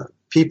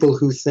people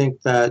who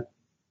think that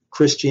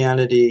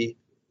Christianity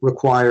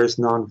requires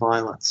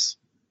nonviolence.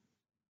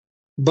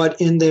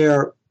 But in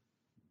their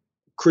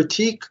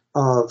critique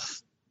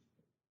of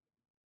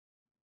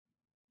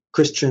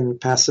Christian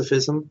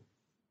pacifism,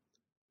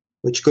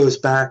 which goes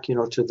back,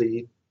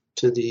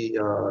 to the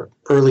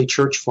early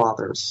church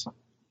fathers,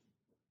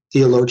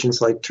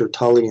 theologians like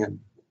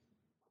Tertullian,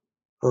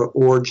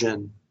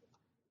 Origen,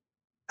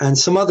 and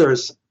some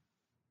others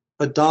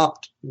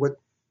adopt what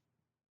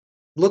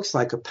looks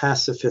like a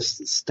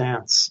pacifist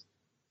stance.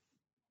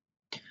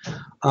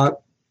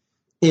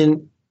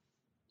 In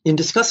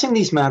discussing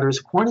these matters,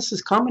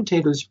 Aquinas'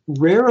 commentators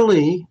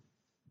rarely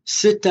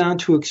sit down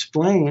to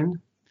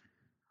explain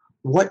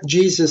what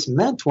Jesus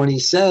meant when he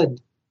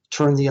said,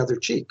 "Turn the other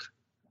cheek."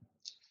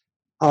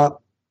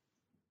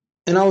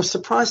 And I was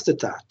surprised at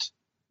that.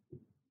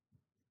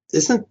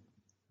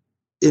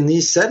 In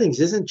these settings,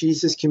 isn't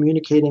Jesus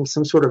communicating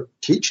some sort of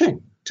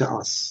teaching to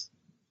us?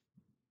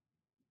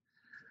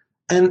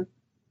 And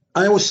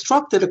I was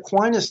struck that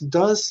Aquinas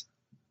does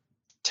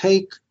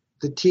take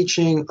the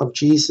teaching of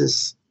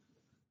Jesus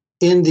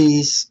in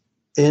the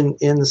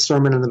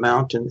Sermon on the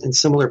Mount and in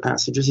similar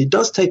passages. He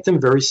does take them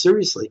very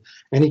seriously,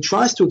 and he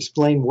tries to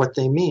explain what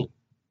they mean.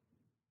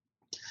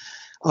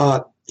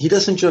 He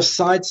doesn't just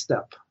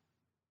sidestep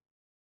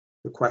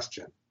the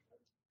question.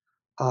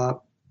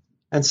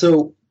 And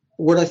so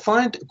what I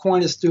find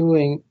Aquinas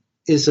doing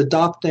is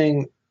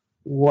adopting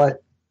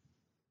what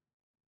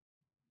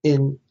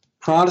in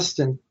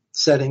Protestant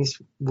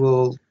settings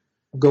will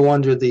go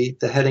under the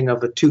heading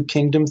of a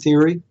two-kingdom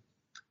theory.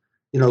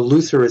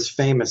 Luther is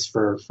famous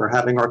for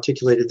having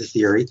articulated the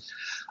theory.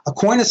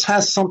 Aquinas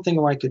has something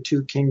like a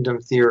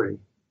two-kingdom theory.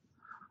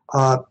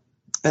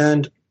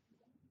 And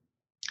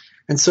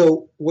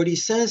so what he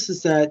says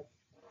is that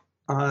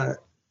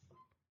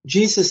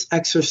Jesus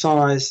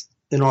exercised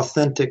an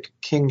authentic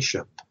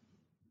kingship.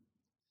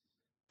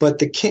 But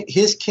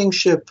his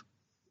kingship,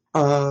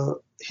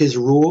 his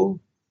rule,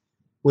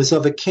 was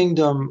of a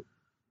kingdom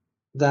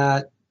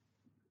that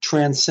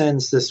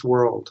transcends this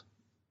world.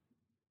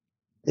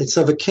 It's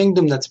of a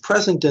kingdom that's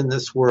present in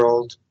this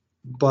world,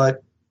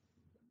 but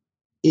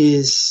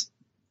is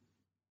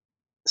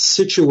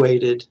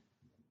situated,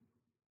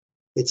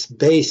 its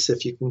base,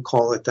 if you can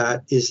call it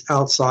that, is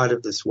outside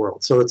of this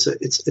world. So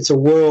it's a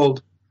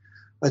world,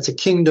 it's a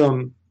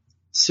kingdom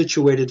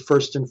situated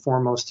first and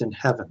foremost in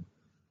heaven.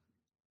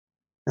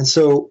 And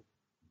so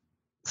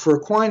for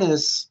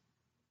Aquinas,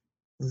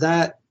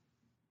 that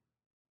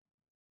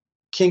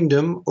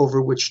kingdom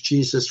over which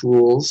Jesus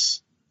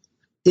rules,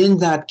 in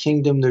that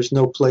kingdom there's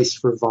no place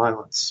for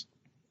violence.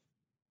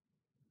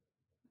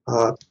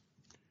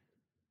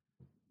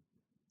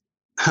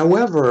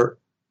 However,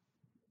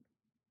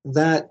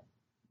 that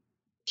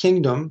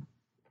kingdom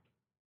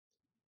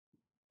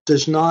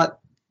does not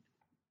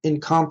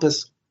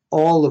encompass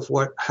all of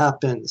what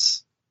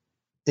happens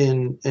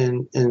in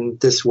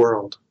this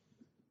world.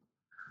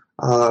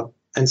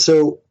 And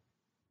so,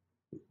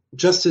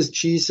 just as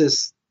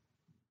Jesus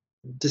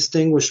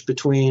distinguished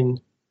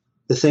between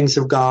the things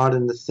of God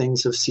and the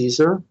things of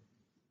Caesar,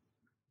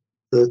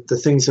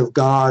 the things of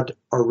God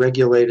are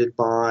regulated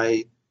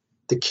by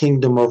the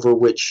kingdom over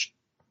which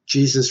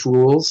Jesus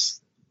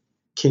rules,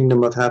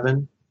 kingdom of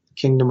heaven,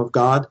 kingdom of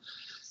God.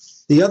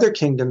 The other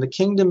kingdom, the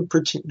kingdom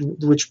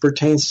which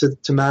pertains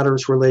to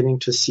matters relating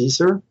to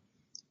Caesar,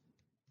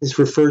 is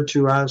referred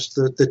to as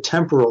the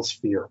temporal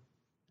sphere.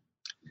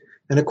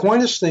 And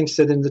Aquinas thinks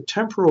that in the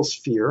temporal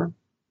sphere,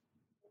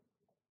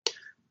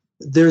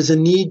 there's a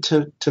need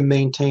to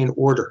maintain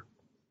order.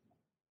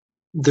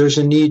 There's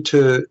a need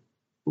to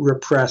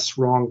repress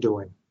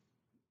wrongdoing.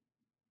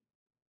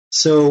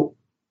 So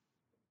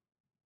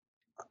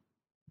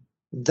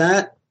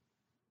that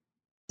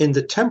in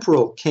the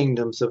temporal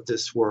kingdoms of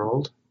this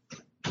world,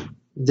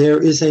 there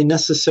is a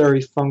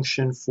necessary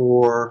function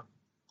for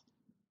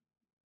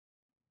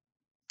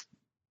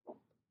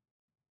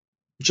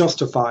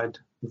justified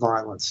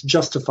violence,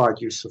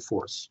 justified use of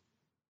force.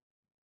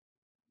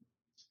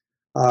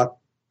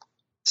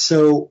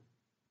 So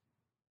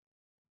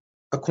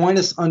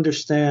Aquinas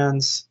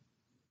understands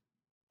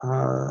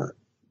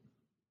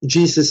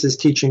Jesus'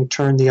 teaching,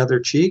 turn the other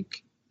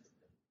cheek,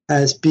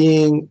 as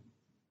being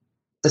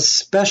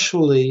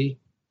especially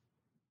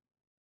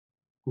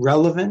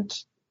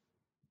relevant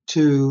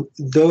to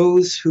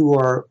those who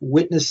are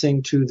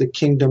witnessing to the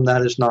kingdom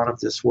that is not of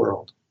this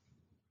world.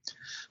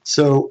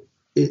 So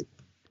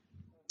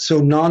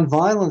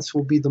nonviolence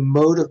will be the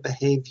mode of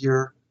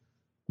behavior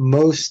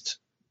most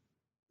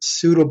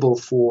suitable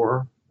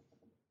for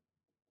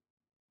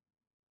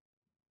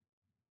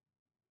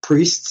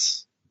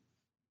priests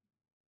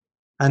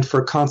and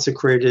for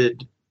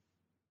consecrated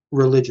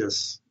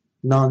religious,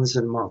 nuns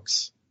and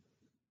monks.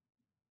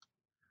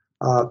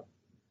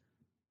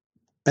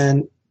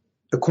 And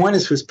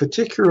Aquinas was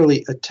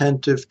particularly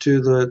attentive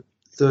to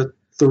the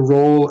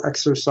role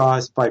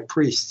exercised by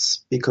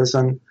priests, because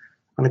on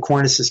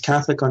Aquinas'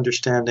 Catholic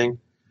understanding,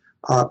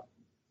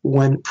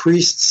 when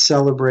priests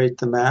celebrate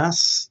the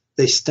Mass,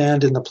 they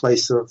stand in the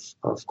place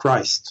of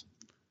Christ.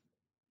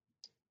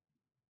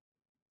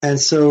 And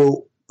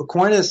so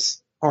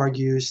Aquinas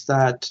argues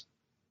that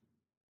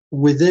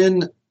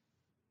within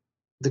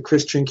the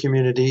Christian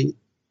community,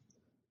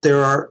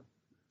 there are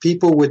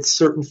people with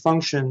certain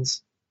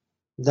functions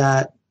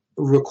that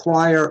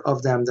require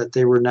of them that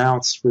they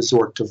renounce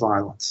resort to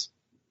violence.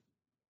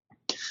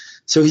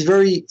 So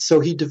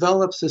he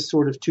develops this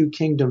sort of two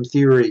kingdom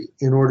theory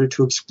in order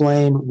to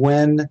explain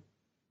when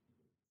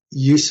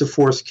use of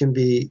force can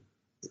be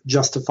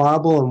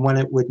justifiable and when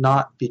it would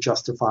not be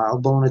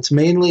justifiable. And it's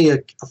mainly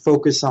a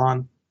focus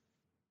on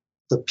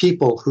the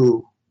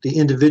people the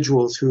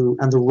individuals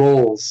and the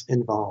roles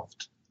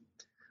involved.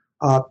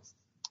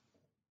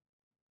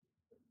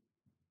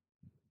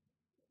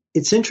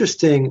 It's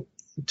interesting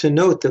to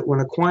note that when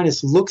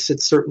Aquinas looks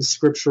at certain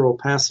scriptural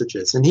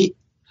passages, and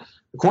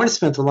Aquinas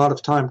spent a lot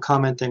of time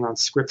commenting on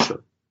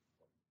Scripture.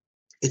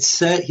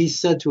 He's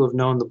said to have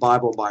known the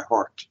Bible by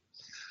heart.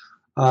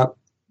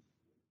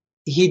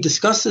 He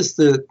discusses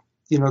the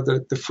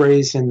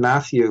phrase in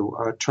Matthew,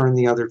 "turn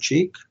the other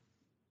cheek,"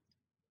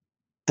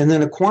 and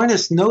then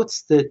Aquinas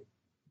notes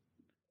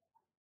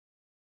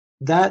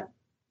that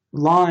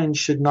line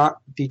should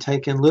not be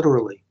taken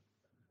literally.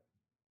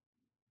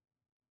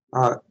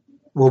 Well,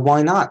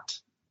 why not?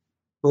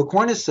 Well,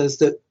 Aquinas says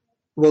that,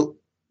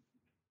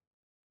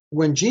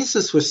 when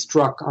Jesus was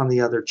struck on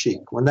the other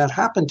cheek, when that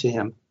happened to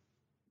him,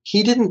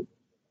 he didn't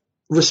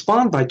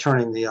respond by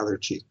turning the other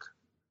cheek.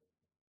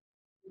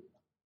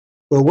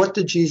 Well, what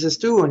did Jesus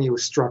do when he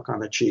was struck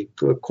on the cheek?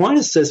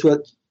 Aquinas says,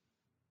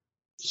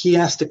 he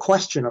asked a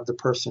question of the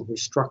person who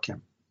struck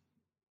him.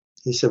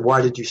 He said,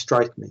 "Why did you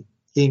strike me?"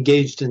 He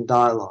engaged in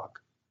dialogue.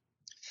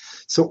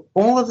 So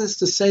all of this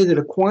to say that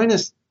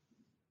Aquinas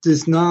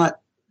does not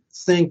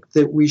think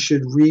that we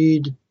should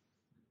read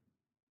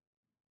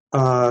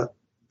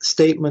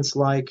statements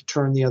like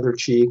 "turn the other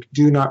cheek,"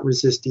 "do not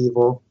resist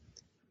evil,"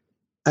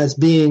 as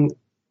being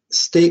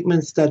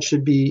statements that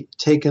should be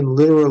taken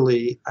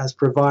literally as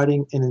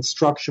providing an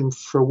instruction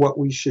for what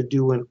we should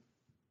do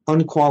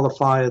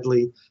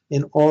unqualifiedly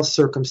in all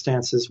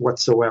circumstances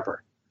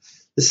whatsoever.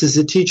 This is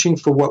a teaching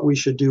for what we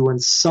should do in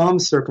some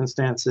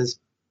circumstances,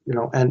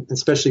 and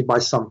especially by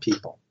some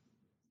people.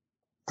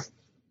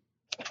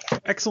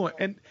 Excellent.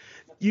 And,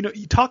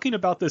 talking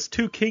about this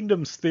two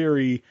kingdoms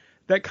theory,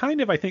 that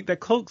kind of, I think, that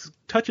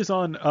touches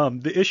on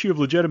the issue of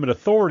legitimate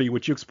authority,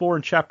 which you explore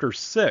in chapter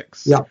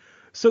 6. Yeah.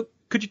 So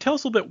could you tell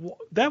us a little bit,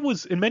 that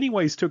was, in many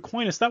ways, to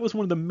Aquinas, that was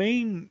one of the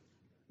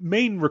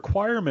main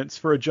requirements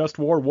for a just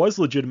war was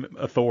legitimate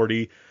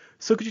authority.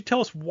 So could you tell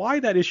us why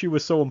that issue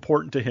was so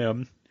important to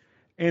him,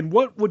 and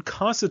what would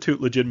constitute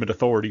legitimate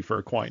authority for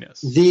Aquinas?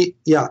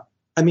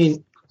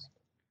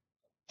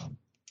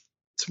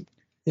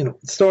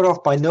 Start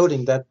off by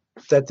noting that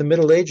the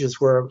Middle Ages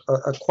were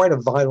quite a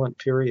violent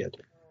period.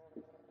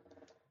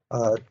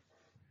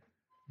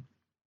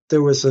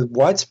 There was a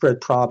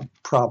widespread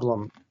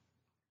problem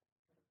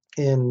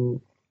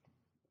in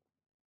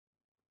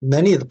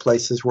many of the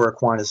places where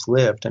Aquinas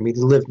lived. I mean,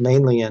 he lived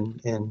mainly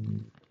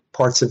in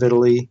parts of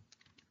Italy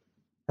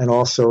and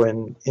also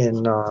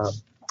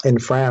in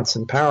France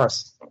and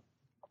Paris.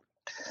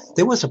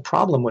 There was a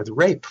problem with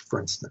rape, for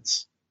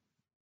instance,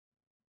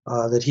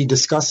 that he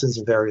discusses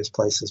in various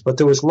places. But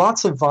there was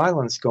lots of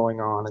violence going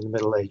on in the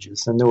Middle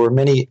Ages, and there were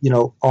many,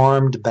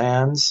 armed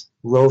bands,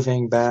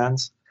 roving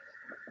bands.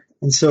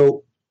 And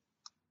so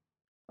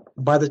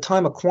by the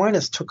time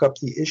Aquinas took up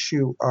the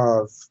issue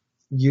of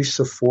use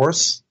of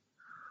force,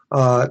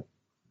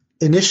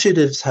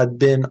 initiatives had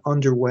been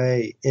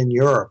underway in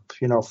Europe,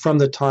 from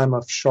the time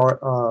of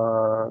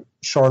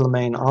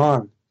Charlemagne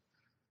on,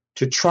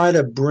 to try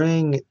to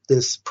bring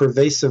this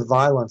pervasive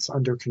violence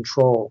under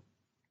control.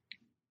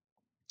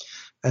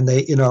 And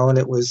and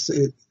it was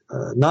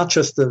not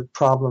just the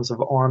problems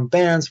of armed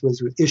bands,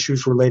 was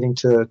issues relating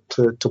to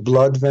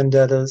blood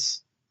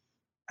vendettas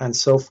and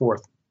so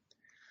forth.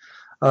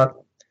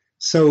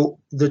 So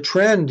the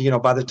trend,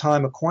 by the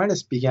time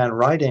Aquinas began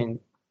writing,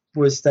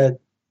 was that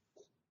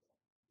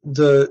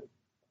the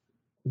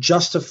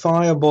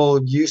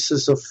justifiable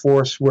uses of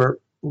force were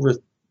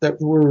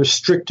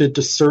restricted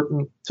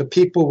to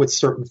people with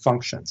certain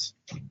functions,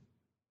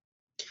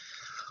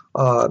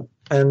 and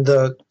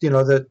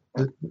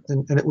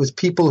it was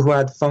people who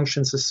had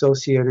functions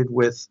associated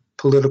with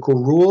political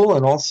rule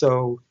and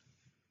also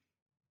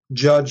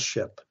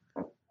judgeship,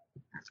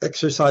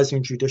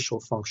 exercising judicial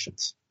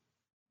functions.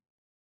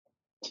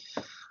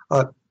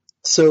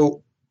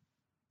 So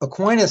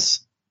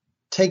Aquinas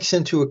takes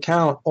into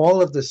account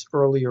all of this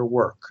earlier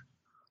work.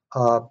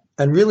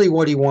 And really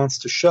what he wants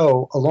to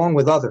show, along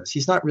with others,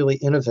 he's not really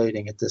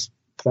innovating at this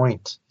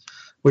point.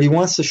 What he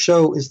wants to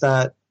show is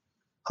that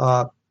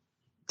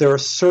there are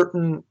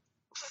certain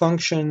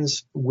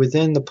functions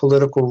within the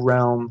political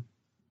realm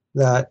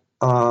that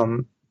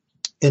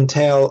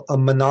entail a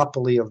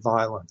monopoly of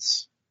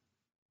violence.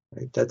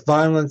 Right? That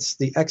violence,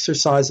 the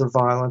exercise of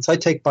violence, I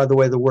take, by the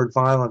way, the word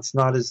violence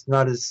not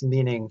as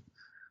meaning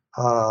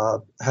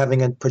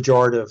having a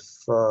pejorative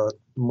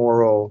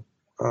moral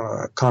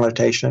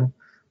connotation.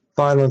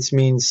 Violence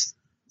means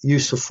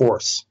use of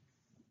force,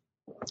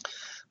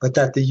 but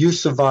that the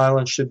use of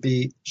violence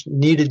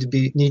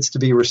needs to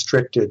be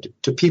restricted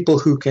to people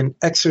who can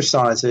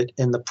exercise it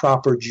in the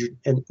proper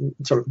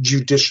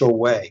judicial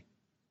way.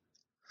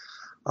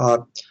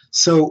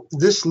 So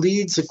this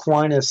leads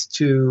Aquinas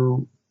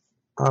to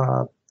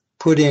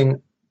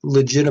putting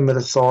legitimate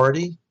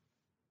authority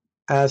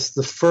as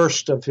the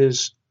first of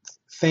his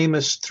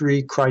famous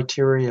 3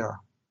 criteria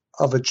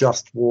of a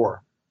just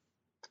war.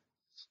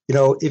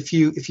 If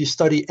you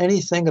study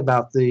anything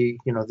about the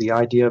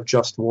idea of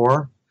just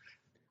war,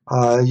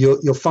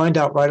 you'll find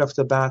out right off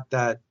the bat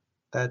that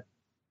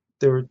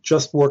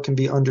just war can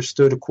be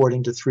understood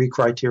according to 3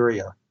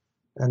 criteria,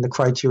 and the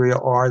criteria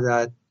are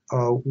that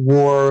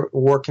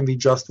war can be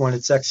just when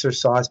it's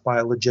exercised by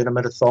a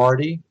legitimate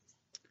authority,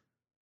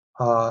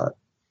 for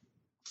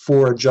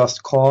a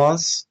just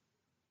cause,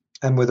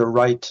 and with a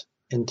right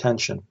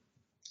intention.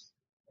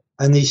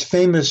 And these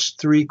famous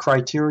 3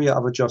 criteria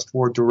of a just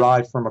war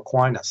derive from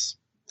Aquinas.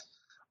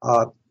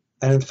 And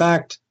in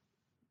fact,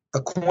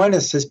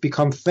 Aquinas has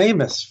become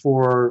famous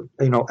for,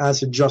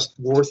 as a just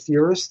war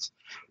theorist,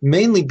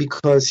 mainly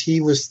because he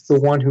was the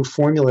one who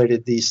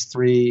formulated these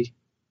 3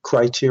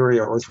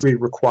 criteria or 3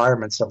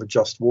 requirements of a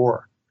just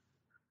war.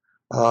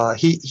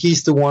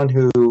 He's the one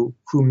who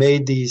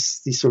made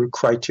these sort of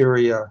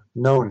criteria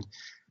known.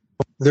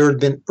 There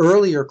had been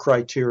earlier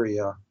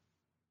criteria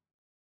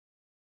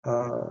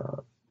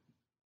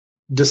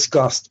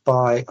discussed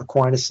by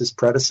Aquinas'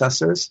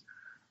 predecessors,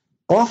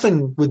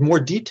 often with more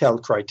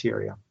detailed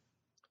criteria.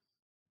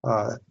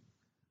 And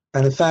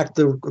in fact,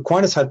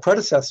 Aquinas had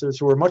predecessors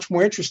who were much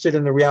more interested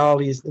in the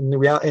realities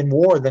in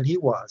war than he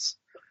was.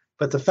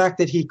 But the fact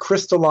that he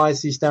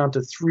crystallized these down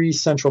to 3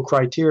 central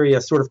criteria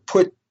sort of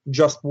put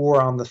just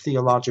war on the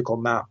theological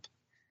map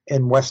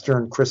in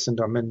Western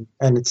Christendom,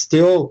 and it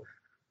still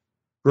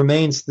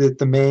remains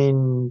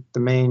the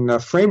main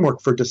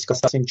framework for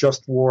discussing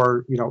just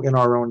war, in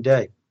our own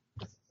day.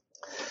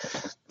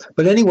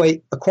 But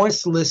anyway,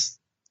 Aquinas lists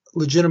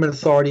legitimate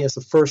authority as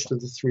the first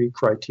of the 3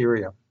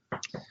 criteria,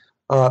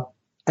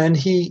 and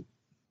he,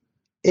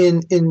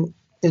 in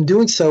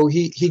doing so,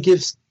 he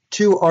gives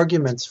 2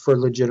 arguments for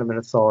legitimate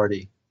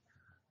authority.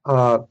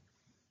 The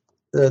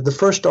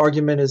first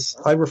argument is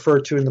I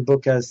refer to in the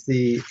book as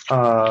the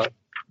I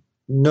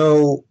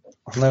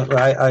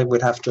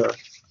would have to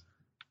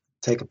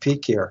take a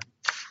peek here.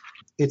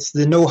 It's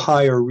the no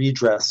higher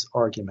redress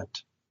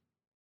argument.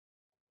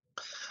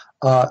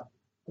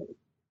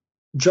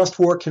 Just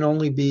war can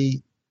only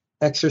be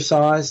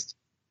exercised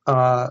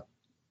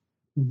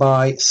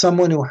by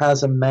someone who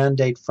has a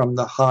mandate from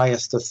the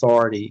highest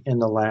authority in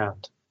the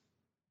land.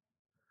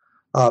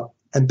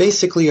 And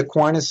basically,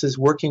 Aquinas is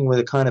working with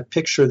a kind of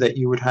picture that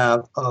you would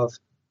have of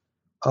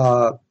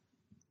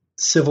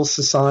civil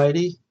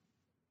society.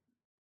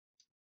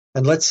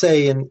 And let's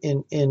say in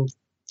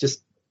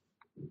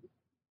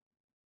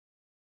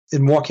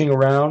walking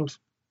around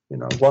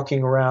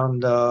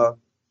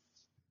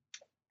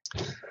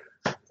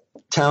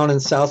town in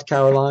South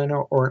Carolina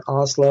or in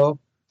Oslo,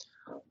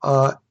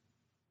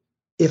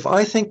 if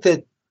I think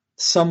that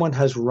someone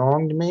has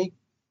wronged me,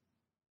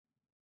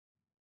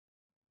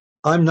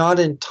 I'm not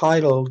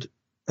entitled,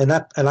 and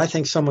I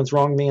think someone's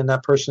wronged me, and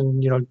that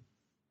person,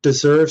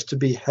 deserves to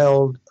be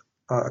held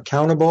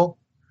accountable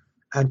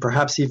and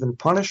perhaps even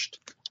punished.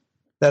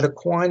 That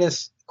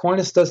Aquinas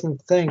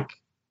doesn't think.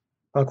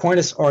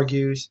 Aquinas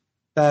argues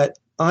that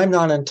I'm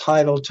not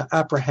entitled to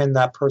apprehend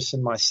that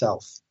person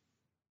myself.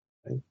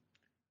 Right?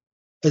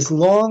 As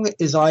long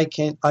as I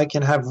can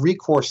have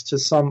recourse to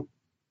some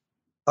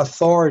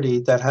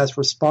authority that has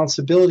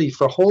responsibility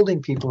for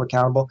holding people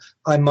accountable,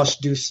 I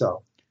must do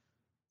so.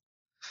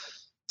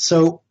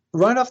 So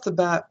right off the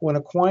bat, when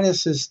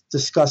Aquinas is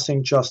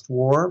discussing just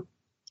war,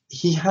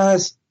 he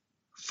has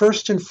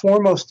first and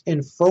foremost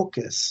in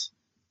focus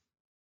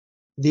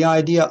the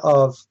idea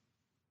of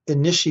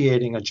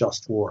initiating a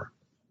just war,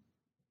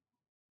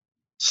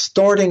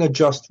 starting a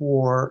just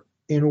war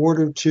in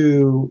order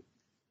to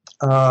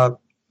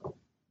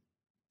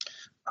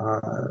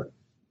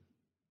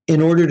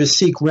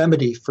seek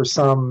remedy for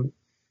some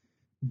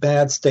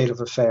bad state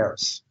of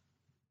affairs,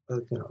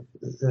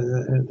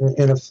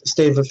 in a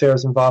state of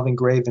affairs involving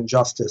grave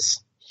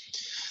injustice.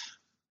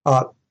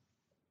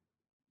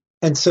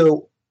 And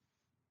so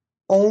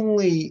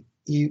only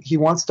he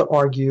wants to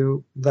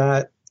argue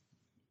that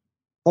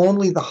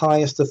only the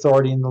highest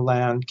authority in the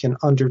land can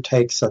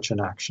undertake such an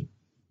action.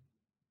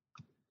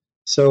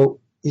 So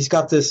he's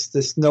got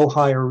this no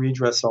higher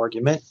redress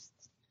argument.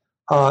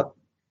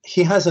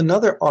 He has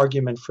another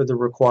argument for the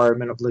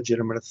requirement of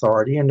legitimate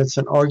authority, and it's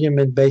an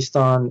argument based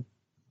on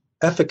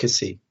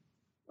efficacy.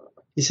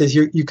 He says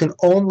you can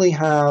only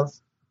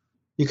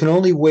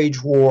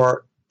wage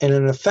war in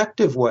an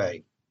effective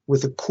way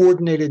with a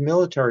coordinated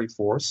military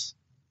force.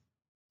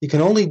 You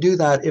can only do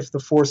that if the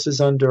force is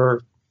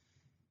under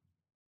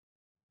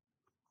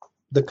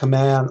the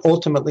command,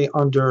 ultimately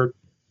under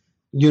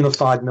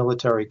unified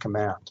military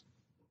command.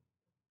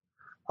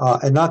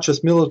 And not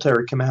just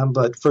military command,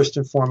 but first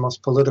and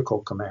foremost political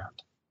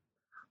command.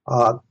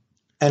 And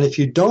if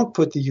you don't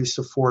put the use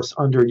of force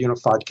under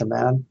unified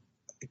command,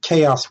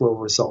 chaos will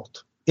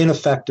result,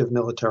 ineffective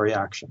military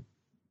action.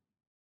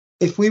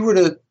 If we were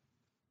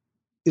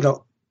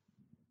to,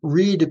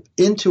 read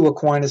into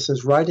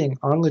Aquinas' writing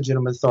on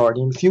legitimate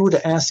authority, and if you were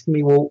to ask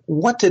me, well,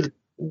 what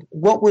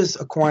was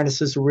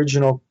Aquinas'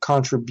 original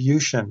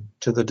contribution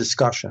to the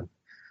discussion?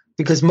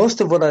 Because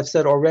most of what I've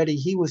said already,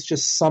 he was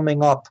just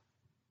summing up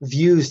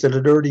views that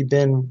had already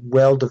been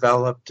well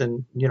developed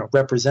and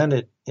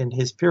represented in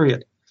his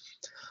period.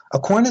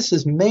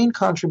 Aquinas' main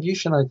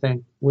contribution, I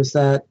think, was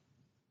that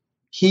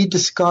he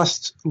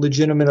discussed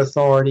legitimate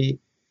authority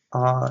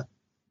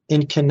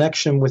in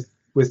connection with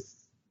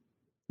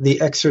the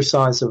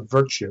exercise of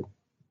virtue.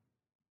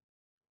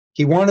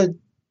 He wanted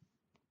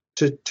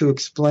to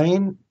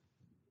explain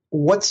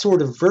what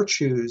sort of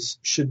virtues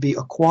should be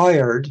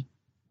acquired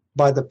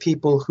by the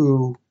people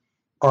who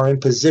are in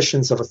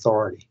positions of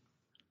authority.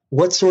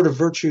 What sort of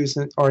virtues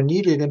are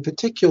needed in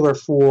particular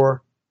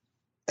for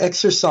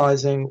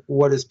exercising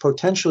what is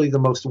potentially the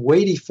most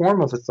weighty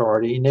form of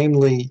authority,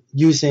 namely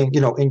using,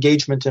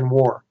 engagement in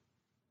war.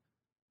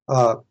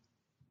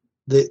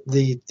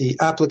 The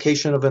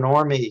application of an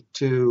army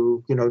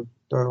to,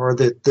 or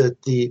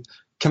the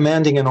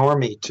commanding an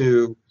army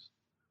to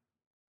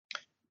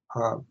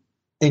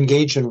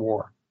engage in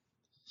war.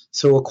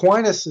 So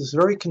Aquinas is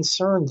very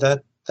concerned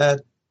that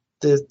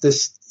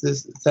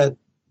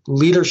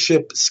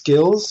leadership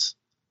skills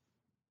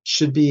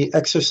should be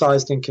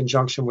exercised in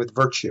conjunction with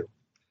virtue.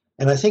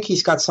 And I think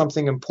he's got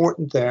something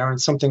important there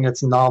and something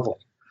that's novel.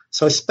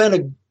 So I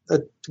spent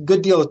a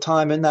good deal of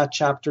time in that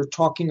chapter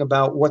talking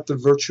about what the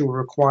virtue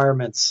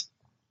requirements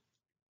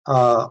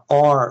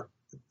are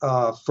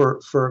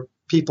for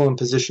people in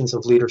positions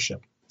of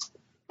leadership.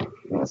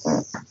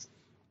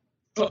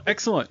 Oh,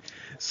 excellent.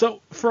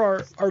 So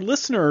for our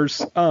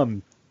listeners,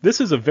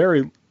 this is a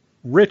very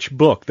rich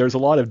book. There's a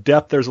lot of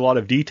depth. There's a lot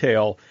of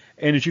detail.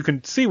 And as you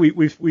can see,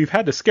 we've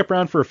had to skip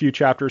around for a few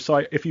chapters.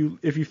 So if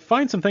you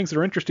find some things that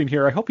are interesting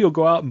here, I hope you'll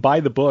go out and buy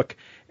the book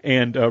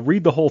and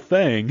read the whole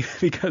thing,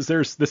 because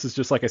this is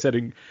just like I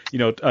said.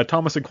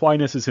 Thomas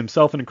Aquinas is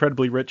himself an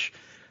incredibly rich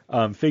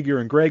figure,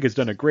 and Greg has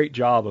done a great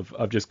job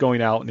of just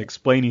going out and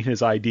explaining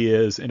his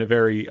ideas in a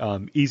very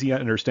easy to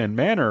understand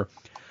manner.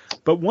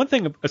 But one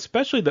thing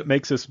especially that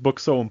makes this book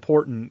so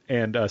important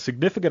and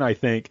significant, I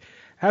think,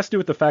 has to do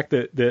with the fact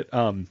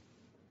that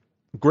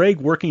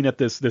Greg, working at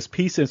this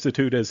Peace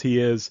Institute as he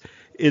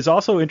is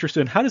also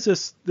interested in how does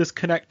this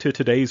connect to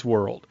today's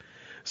world.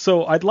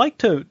 So I'd like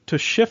to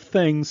shift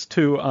things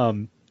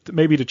to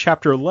maybe to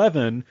chapter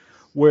 11,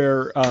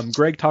 where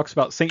Greg talks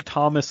about St.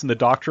 Thomas and the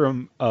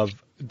doctrine of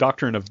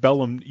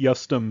bellum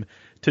justum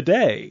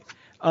today.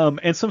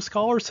 And some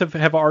scholars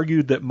have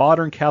argued that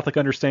modern Catholic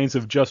understandings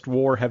of just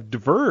war have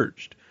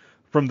diverged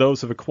from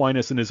those of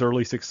Aquinas and his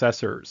early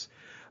successors.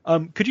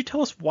 Could you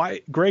tell us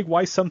why, Greg,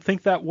 why some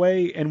think that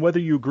way, and whether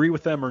you agree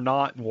with them or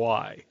not, and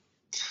why?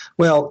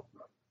 Well,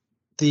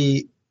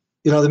 the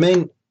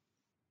main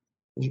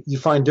you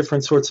find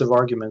different sorts of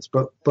arguments,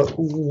 but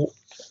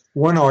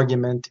one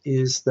argument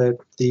is that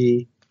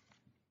the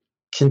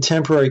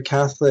contemporary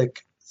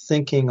Catholic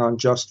thinking on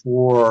just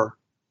war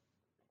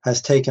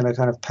has taken a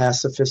kind of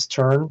pacifist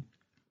turn.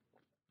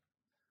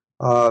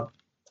 And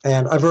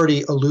I've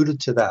already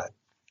alluded to that.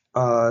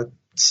 And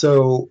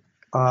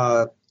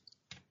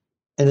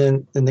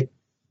in the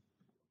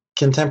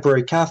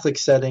contemporary Catholic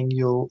setting,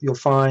 you'll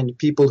find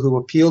people who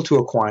appeal to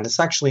Aquinas,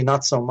 actually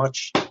not so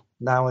much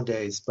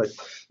nowadays, but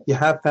you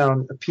have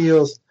found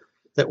appeals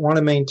that want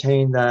to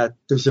maintain that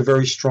there's a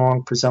very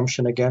strong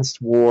presumption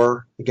against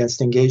war,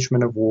 against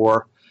engagement of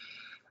war.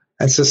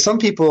 And so some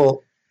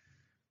people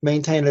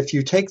maintain that if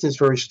you take this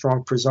very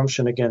strong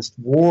presumption against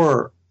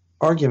war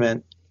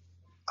argument,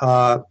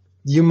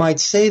 you might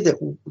say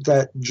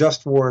that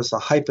just war is a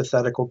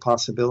hypothetical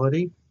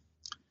possibility,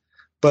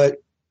 but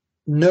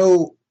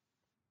no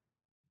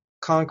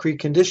concrete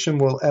condition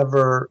will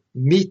ever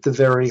meet the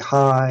very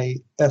high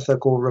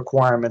ethical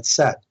requirements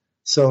set.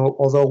 So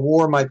although just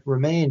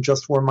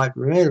war might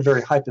remain a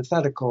very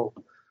hypothetical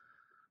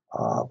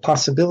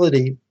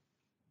possibility,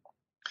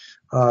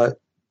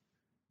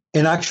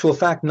 in actual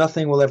fact,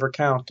 nothing will ever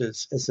count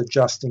as a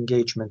just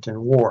engagement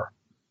in war.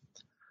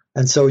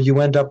 And so you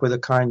end up with a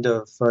kind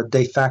of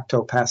de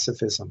facto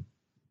pacifism,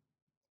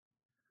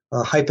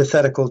 a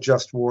hypothetical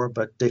just war,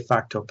 but de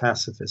facto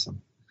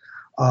pacifism.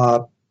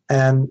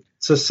 And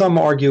so some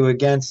argue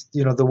against,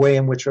 the way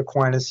in which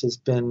Aquinas has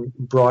been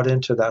brought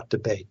into that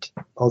debate.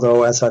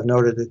 Although, as I've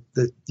noted,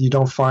 that you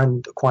don't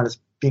find Aquinas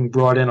being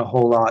brought in a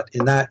whole lot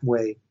in that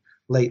way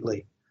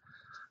lately.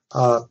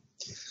 I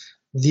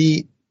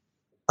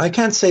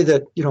can't say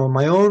that, in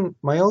my own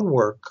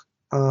work,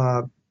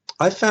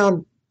 I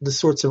found the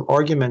sorts of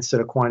arguments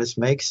that Aquinas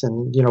makes,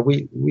 and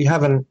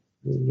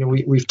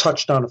we've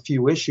touched on a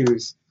few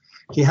issues.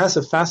 He has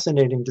a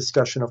fascinating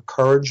discussion of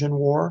courage in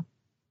war,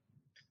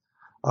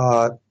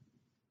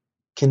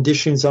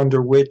 conditions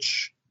under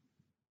which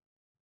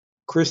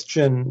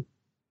Christian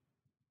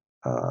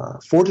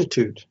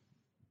fortitude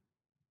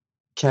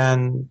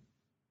can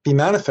be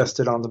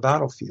manifested on the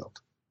battlefield.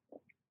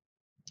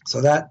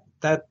 So that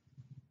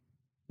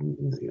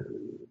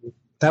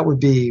would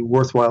be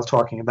worthwhile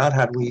talking about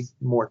had we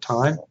more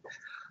time.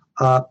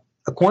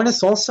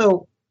 Aquinas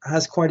also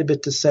has quite a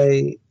bit to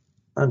say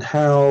on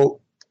how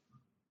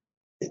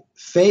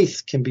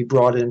faith can be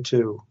brought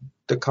into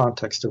the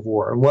context of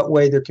war, and what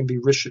way there can be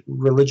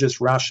religious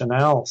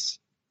rationales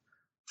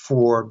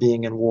for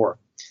being in war.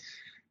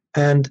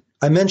 And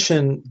I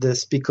mention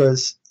this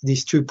because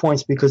these 2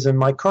 points, because in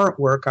my current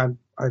work, I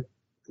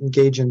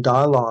engage in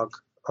dialogue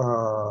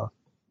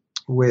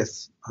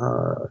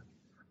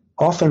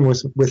often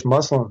with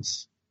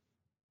Muslims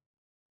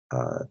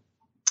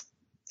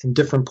in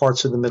different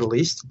parts of the Middle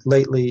East,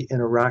 lately in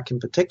Iraq in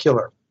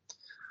particular.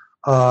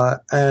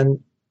 And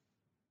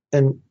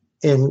in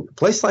a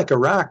place like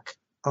Iraq,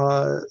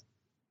 what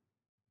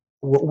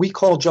we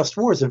call just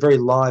war is a very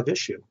live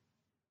issue.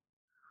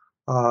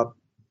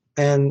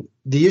 And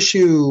the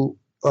issue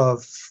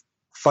of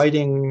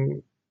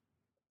fighting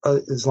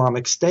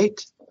Islamic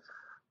State,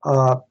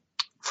 for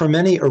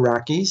many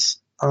Iraqis,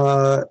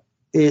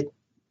 it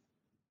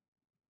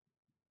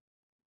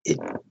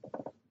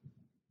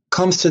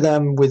comes to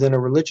them within a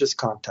religious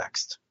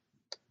context.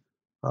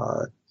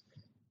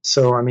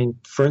 So,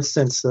 for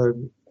instance,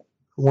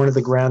 one of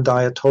the Grand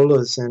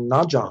Ayatollahs in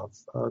Najaf,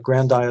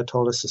 Grand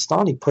Ayatollah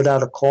Sistani, put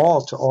out a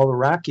call to all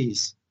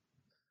Iraqis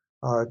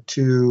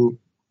to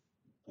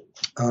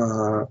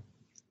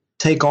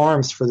take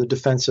arms for the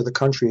defense of the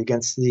country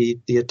against the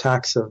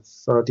attacks of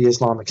the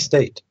Islamic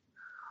State.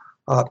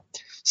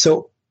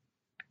 So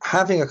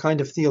having a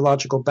kind of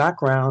theological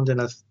background and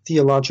a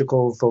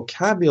theological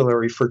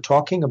vocabulary for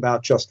talking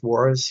about just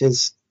war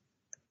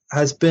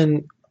has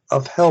been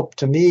of help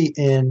to me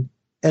in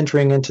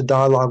entering into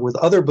dialogue with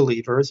other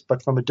believers,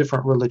 but from a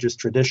different religious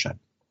tradition.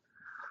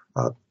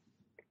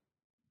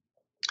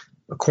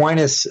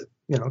 Aquinas,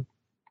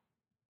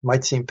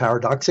 might seem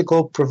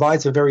paradoxical,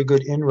 provides a very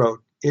good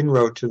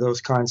inroad to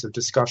those kinds of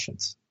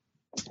discussions.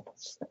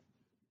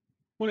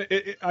 Well,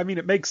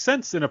 it makes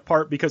sense in a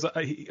part because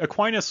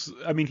Aquinas,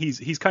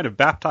 he's kind of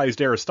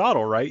baptized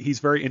Aristotle, right? He's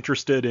very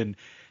interested in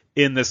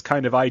this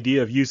kind of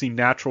idea of using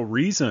natural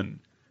reason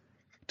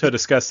to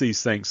discuss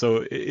these things.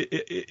 So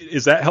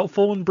is that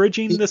helpful in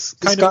bridging this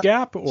kind of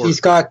gap? Or?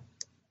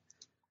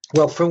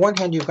 Well, for one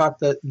hand, you've got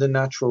the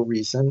natural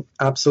reason,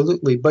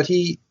 absolutely. But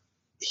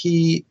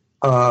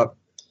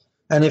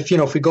and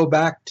if we go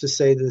back to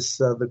say this,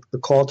 the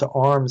call to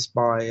arms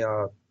by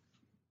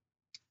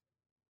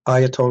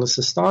Ayatollah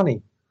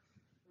Sistani,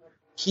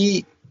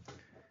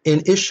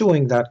 in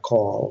issuing that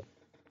call,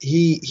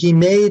 he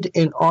made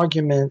an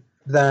argument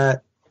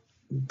that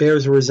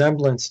bears a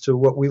resemblance to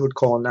what we would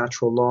call a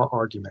natural law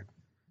argument.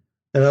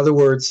 In other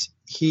words,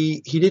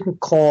 he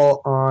didn't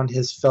call on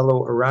his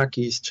fellow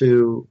Iraqis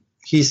to.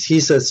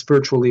 He's a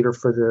spiritual leader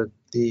for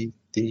the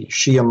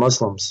Shia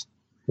Muslims,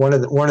 one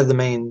of the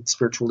main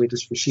spiritual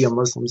leaders for Shia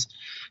Muslims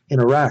in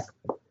Iraq.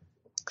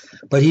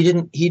 But he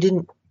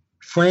didn't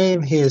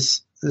frame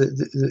his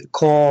the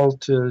call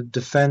to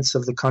defense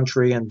of the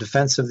country and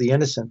defense of the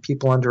innocent,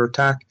 people under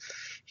attack,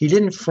 he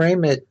didn't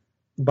frame it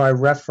by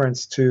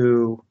reference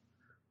to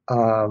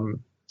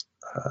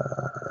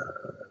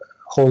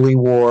holy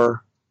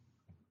war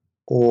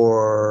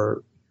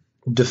or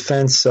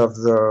defense of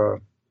the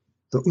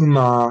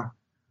Ummah,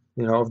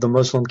 of the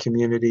Muslim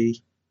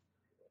community.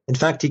 In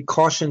fact, he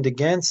cautioned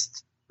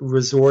against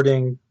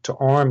resorting to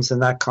arms in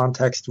that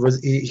context.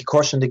 He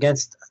cautioned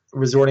against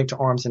resorting to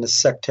arms in a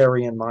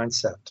sectarian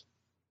mindset.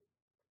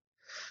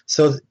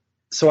 So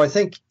I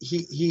think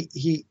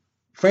he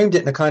framed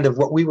it in a kind of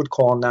what we would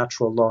call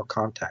natural law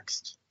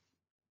context.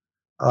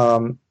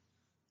 But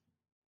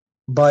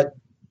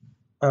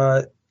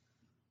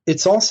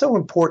it's also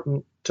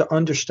important to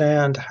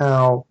understand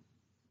how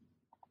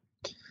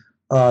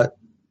what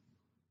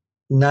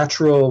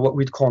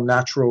we'd call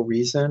natural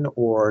reason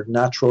or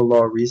natural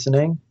law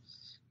reasoning.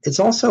 It's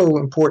also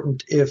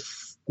important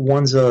if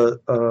one's a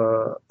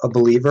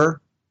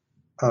believer,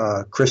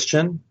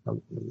 Christian.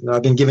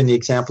 I've been given the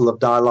example of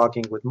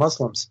dialoguing with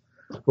Muslims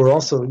who are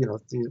also,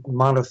 the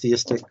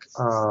monotheistic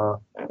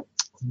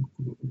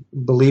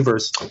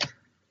believers.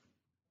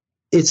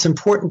 It's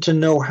important to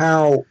know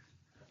how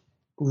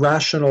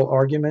rational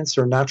arguments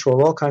or natural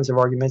law kinds of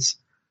arguments,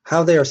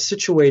 how they are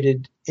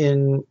situated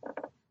in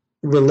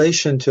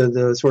relation to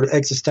the sort of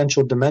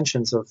existential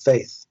dimensions of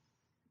faith.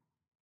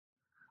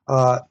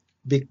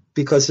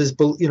 Because as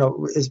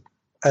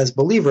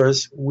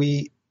believers,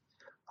 we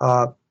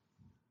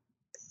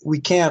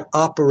can't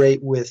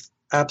operate with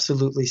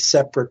absolutely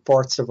separate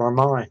parts of our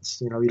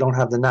minds. We don't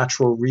have the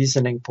natural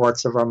reasoning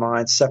parts of our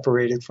minds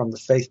separated from the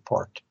faith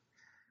part.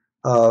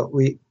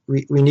 We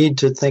need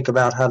to think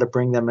about how to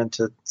bring them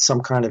into some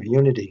kind of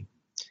unity.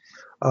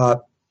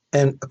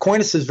 And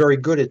Aquinas is very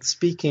good at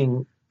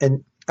speaking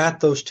and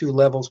at those two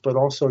levels, but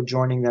also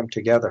joining them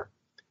together.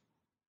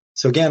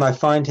 So again, I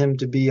find him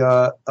to be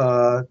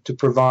to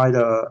provide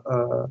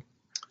a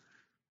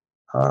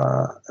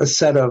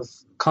set of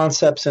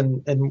concepts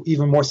and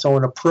even more so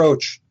an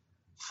approach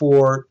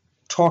for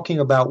talking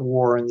about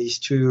war in these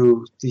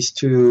two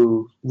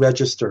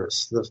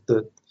registers,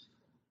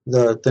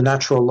 the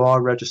natural law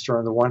register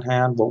on the one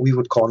hand, what we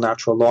would call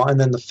natural law, and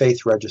then the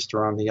faith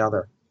register on the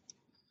other.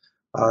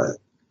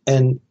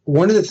 And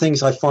one of the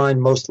things I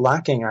find most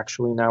lacking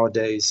actually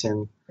nowadays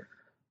in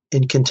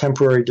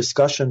contemporary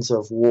discussions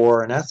of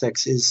war and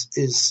ethics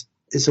is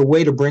a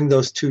way to bring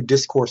those two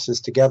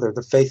discourses together,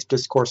 the faith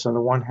discourse on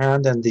the one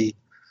hand and the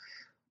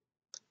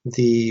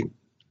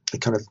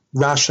kind of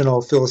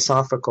rational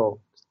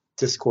philosophical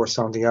discourse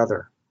on the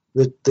other.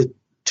 The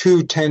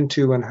two tend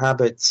to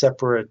inhabit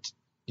separate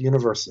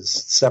universes,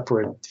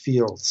 separate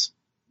fields.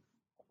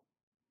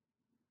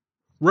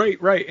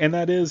 Right. And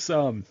that is,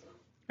 and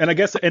I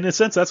guess in a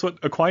sense, that's what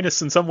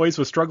Aquinas in some ways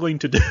was struggling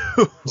to do.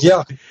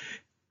 Yeah.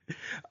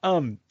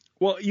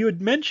 Well, you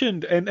had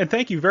mentioned, and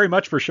thank you very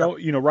much for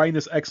writing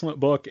this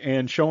excellent book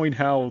and showing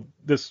how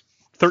this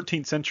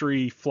 13th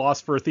century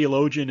philosopher,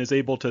 theologian is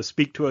able to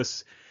speak to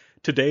us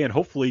today and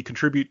hopefully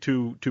contribute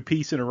to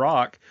peace in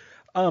Iraq.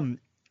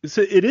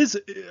 So it is,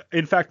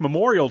 in fact,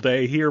 Memorial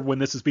Day here when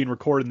this is being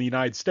recorded in the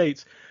United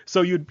States.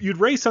 So you'd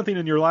raised something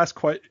in your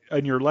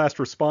last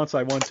response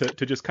I want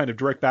to just kind of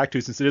direct back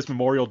to, since it is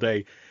Memorial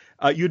Day.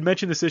 You'd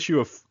mentioned this issue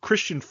of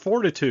Christian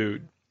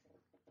fortitude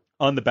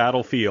on the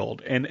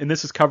battlefield, and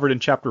this is covered in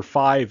chapter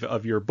 5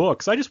 of your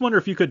book. So I just wonder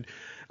if you could,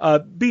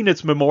 being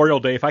it's Memorial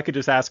Day, if I could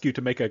just ask you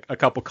to make a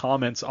couple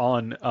comments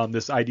on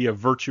this idea of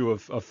virtue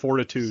of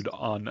fortitude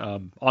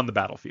on the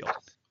battlefield.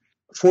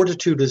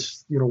 Fortitude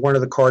is, one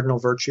of the cardinal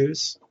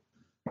virtues.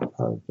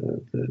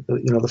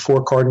 The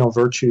four cardinal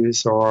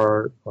virtues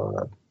are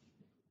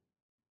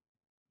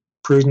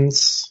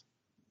prudence,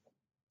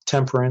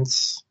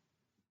 temperance,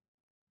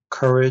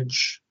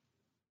 courage.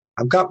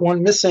 I've got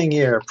one missing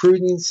here.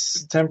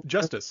 Prudence,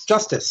 justice.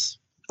 Justice.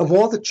 Of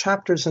all the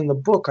chapters in the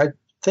book, I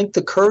think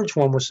the courage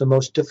one was the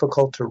most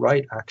difficult to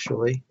write,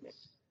 actually,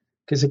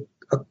 because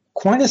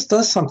Aquinas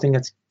does something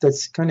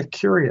that's kind of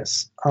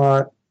curious.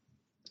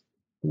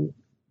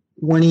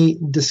 When he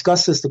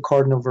discusses the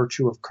cardinal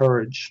virtue of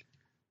courage,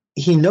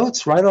 he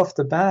notes right off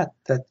the bat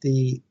that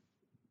the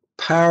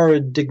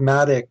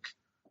paradigmatic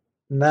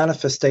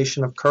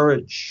manifestation of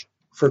courage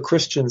for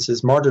Christians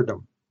is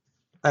martyrdom.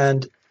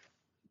 And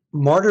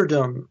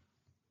martyrdom,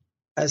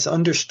 as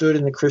understood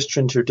in the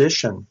Christian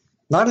tradition,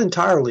 not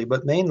entirely,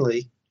 but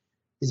mainly,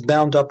 is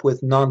bound up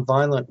with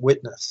nonviolent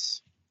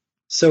witness.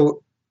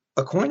 So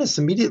Aquinas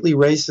immediately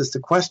raises the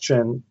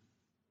question,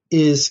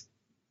 he's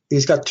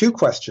got two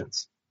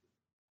questions.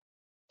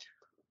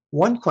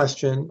 One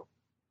question,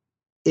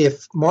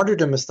 if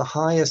martyrdom is the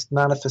highest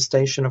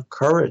manifestation of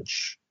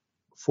courage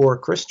for a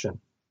Christian,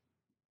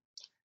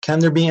 can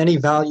there be any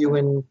value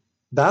in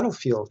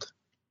battlefield?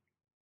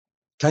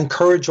 Can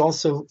courage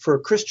also for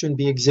a Christian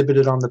be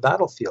exhibited on the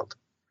battlefield?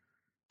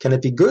 Can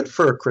it be good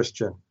for a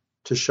Christian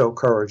to show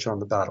courage on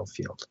the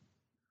battlefield?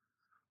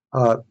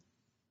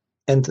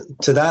 And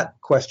to that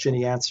question,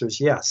 he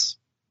answers yes.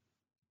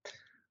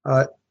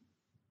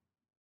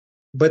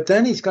 But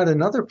then he's got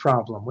another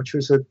problem, which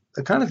was a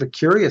kind of a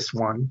curious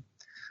one.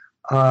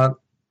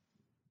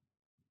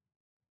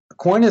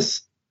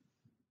 Aquinas,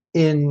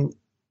 in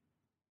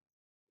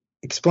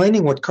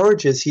explaining what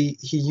courage is, he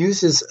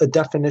uses a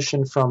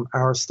definition from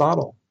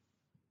Aristotle.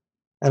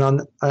 And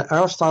on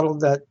Aristotle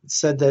that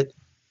said that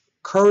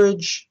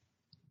courage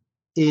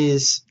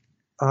is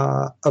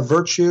a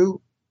virtue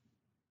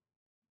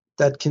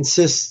that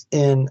consists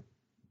in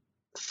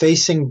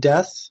facing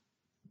death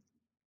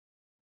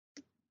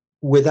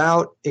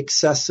without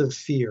excessive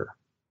fear.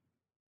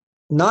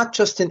 Not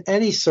just in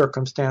any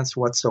circumstance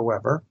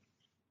whatsoever,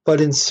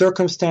 but in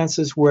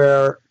circumstances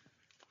where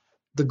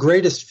the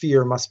greatest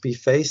fear must be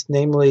faced,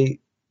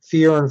 namely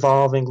fear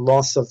involving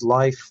loss of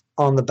life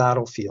on the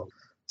battlefield.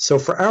 So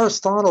for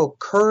Aristotle,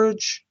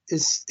 courage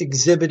is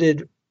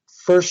exhibited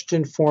first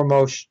and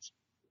foremost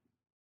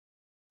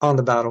on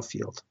the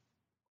battlefield.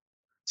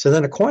 So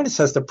then Aquinas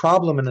has the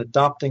problem in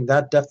adopting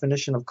that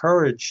definition of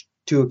courage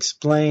to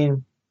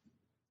explain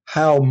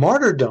how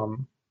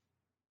martyrdom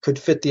could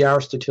fit the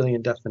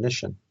Aristotelian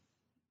definition.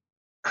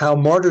 How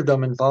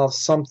martyrdom involves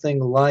something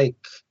like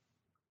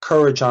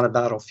courage on a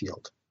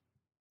battlefield.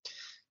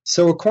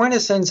 So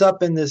Aquinas ends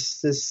up in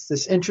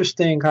this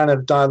interesting kind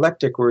of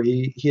dialectic where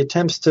he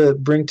attempts to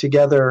bring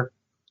together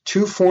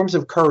two forms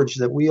of courage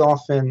that we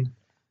often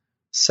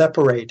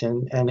separate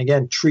and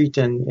again treat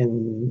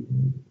in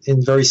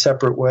very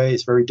separate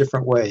ways, very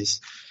different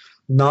ways.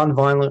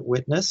 Nonviolent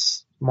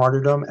witness,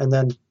 martyrdom, and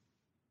then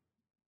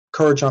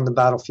courage on the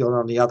battlefield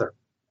on the other.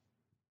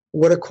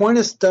 What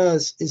Aquinas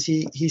does is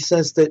he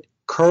says that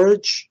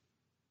courage,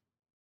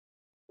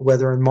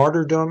 whether in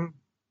martyrdom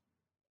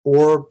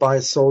or by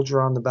a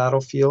soldier on the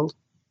battlefield,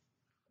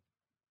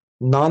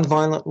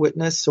 nonviolent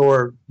witness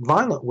or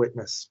violent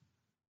witness,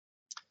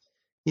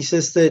 he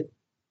says that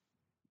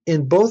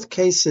in both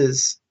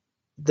cases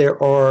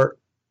there are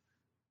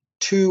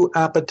two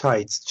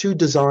appetites, two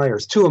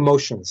desires, two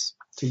emotions,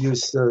 to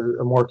use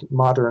a more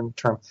modern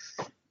term.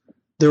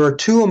 There are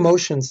two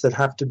emotions that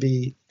have to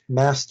be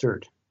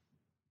mastered.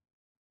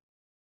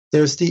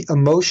 There's the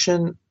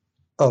emotion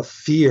of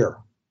fear.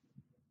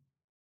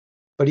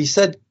 But he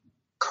said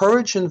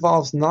courage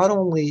involves not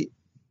only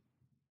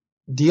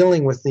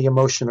dealing with the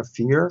emotion of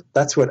fear,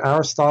 that's what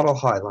Aristotle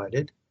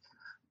highlighted,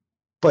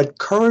 but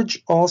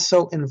courage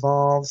also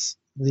involves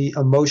the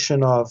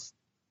emotion of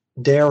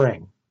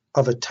daring,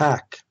 of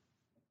attack.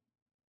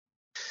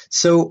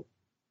 So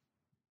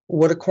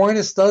what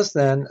Aquinas does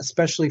then,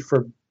 especially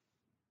for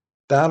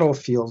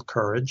battlefield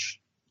courage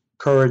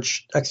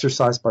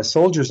exercised by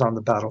soldiers on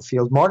the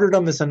battlefield,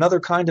 martyrdom is another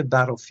kind of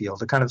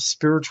battlefield, a kind of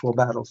spiritual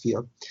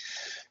battlefield,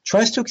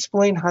 tries to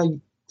explain how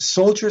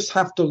soldiers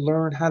have to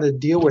learn how to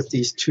deal with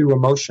these two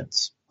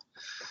emotions.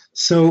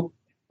 So,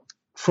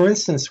 for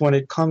instance, when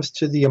it comes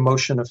to the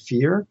emotion of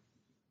fear,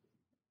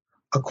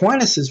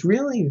 Aquinas is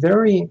really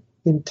very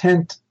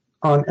intent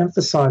on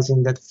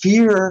emphasizing that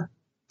fear,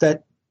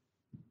 that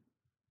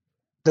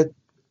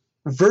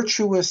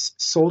virtuous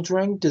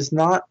soldiering does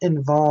not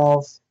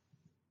involve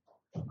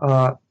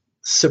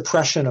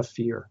suppression of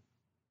fear.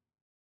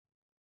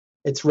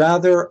 It's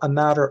rather a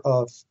matter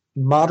of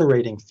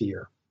moderating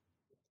fear.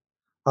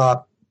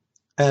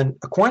 And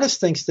Aquinas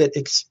thinks that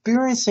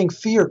experiencing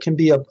fear can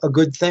be a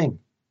good thing.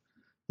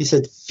 He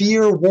said,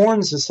 fear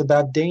warns us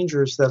about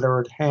dangers that are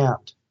at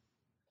hand.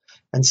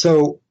 And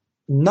so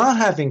not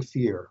having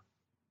fear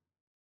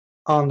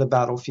on the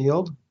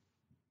battlefield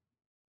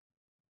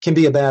can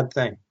be a bad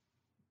thing.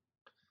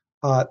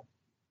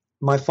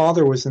 My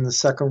father was in the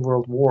Second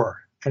World War,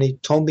 and he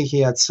told me he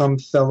had some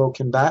fellow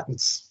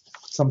combatants,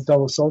 some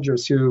fellow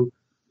soldiers who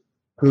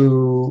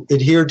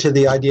adhered to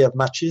the idea of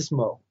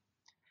machismo.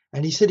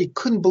 And he said he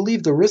couldn't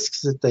believe the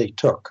risks that they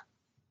took.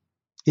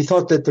 He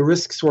thought that the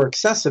risks were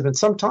excessive. And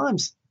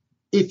sometimes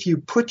if you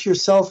put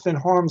yourself in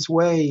harm's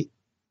way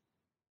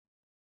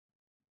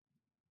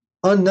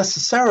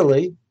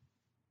unnecessarily,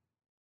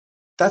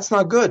 that's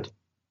not good,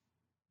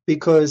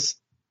 because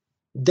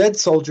dead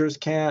soldiers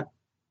can't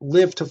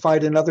live to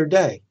fight another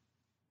day.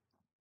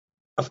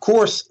 Of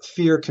course,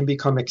 fear can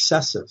become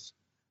excessive.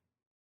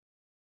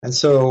 And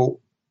so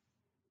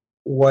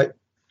what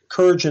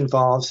courage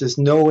involves is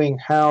learning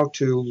how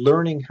to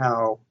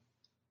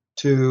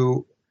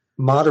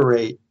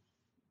moderate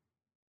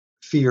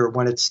fear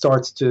when it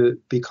starts to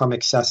become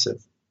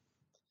excessive.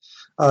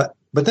 But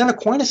then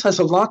Aquinas has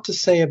a lot to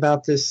say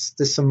about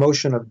this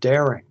emotion of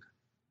daring.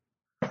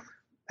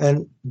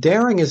 And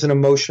daring is an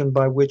emotion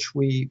by which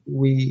we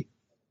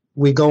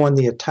go on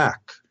the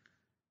attack.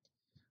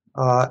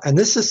 And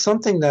this is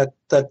something that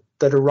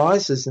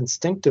arises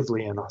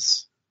instinctively in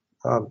us.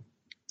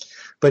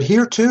 But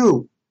here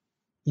too,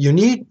 you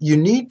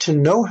need to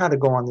know how to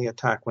go on the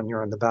attack when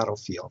you're in the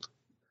battlefield.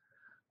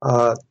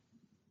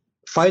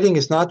 Fighting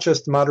is not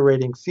just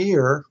moderating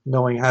fear,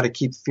 knowing how to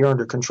keep fear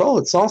under control.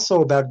 It's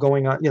also about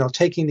going on,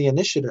 taking the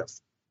initiative,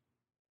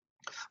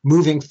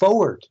 moving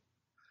forward.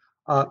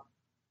 But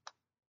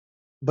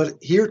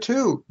here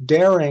too,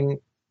 daring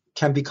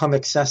can become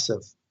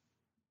excessive.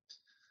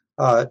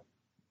 I've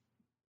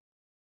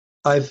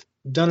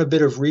done a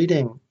bit of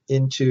reading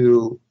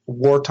into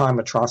wartime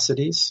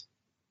atrocities,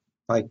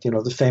 like,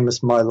 the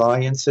famous My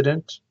Lai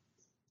incident.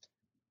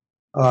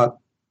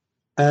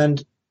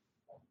 And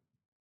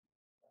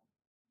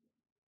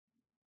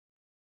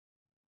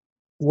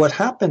what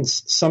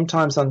happens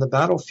sometimes on the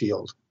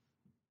battlefield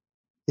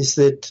is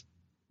that,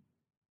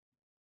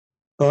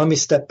 well, let me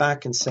step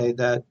back and say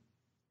that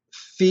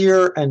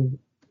fear and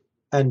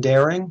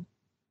daring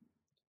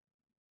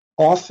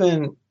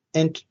often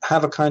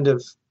have a kind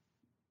of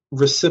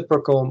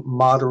reciprocal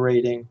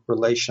moderating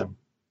relation.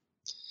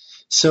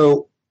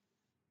 So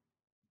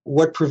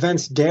what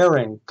prevents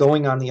daring,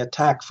 going on the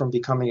attack, from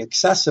becoming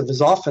excessive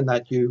is often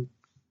that you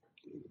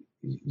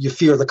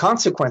fear the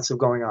consequence of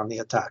going on the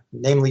attack.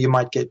 Namely, you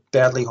might get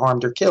badly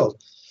harmed or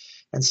killed.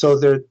 And so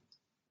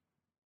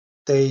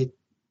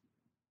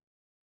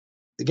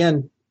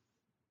again,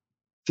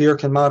 fear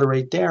can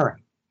moderate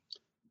daring.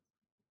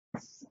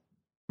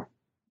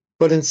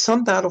 But in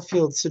some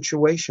battlefield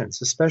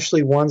situations,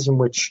 especially ones in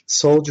which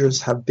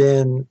soldiers have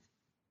been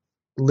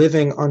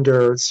living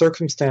under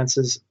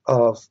circumstances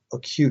of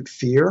acute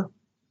fear,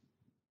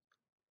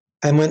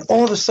 and when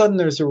all of a sudden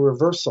there's a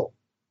reversal,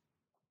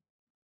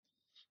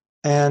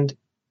 and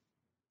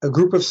a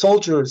group of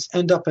soldiers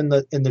end up in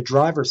the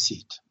driver's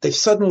seat, they've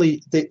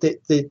suddenly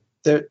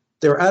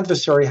their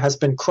adversary has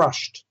been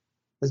crushed,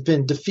 has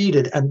been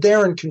defeated, and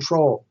they're in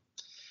control.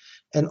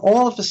 And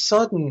all of a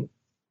sudden,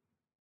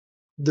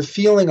 the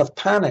feeling of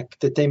panic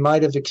that they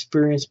might have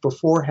experienced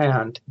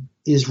beforehand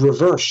is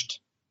reversed.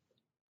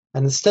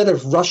 And instead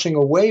of rushing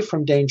away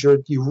from danger,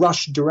 you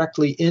rush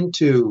directly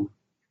into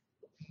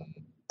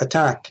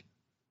attack.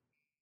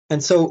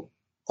 And so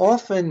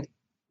often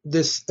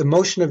this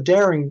emotion of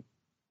daring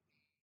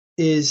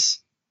is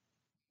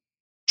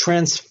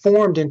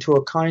transformed into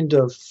a kind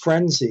of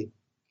frenzy.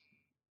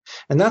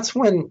 And that's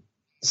when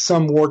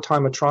some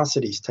wartime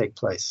atrocities take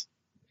place.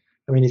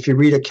 I mean, if you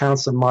read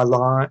accounts of My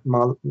Lai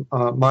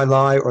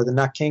or the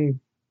Nanking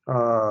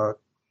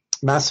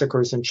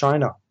massacres in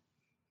China,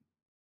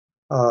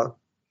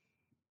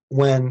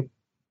 when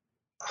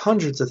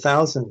hundreds of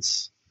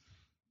thousands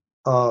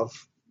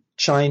of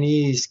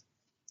Chinese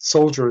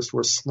soldiers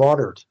were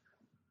slaughtered,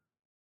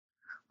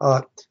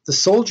 the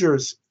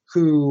soldiers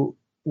who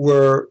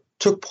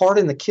took part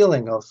in the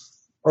killing of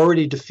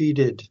already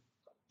defeated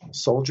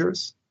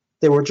soldiers,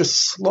 they were just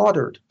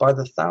slaughtered by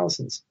the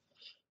thousands.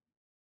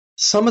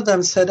 Some of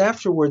them said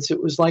afterwards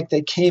it was like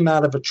they came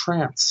out of a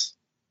trance.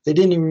 They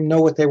didn't even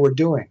know what they were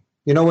doing.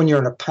 When you're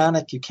in a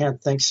panic, you can't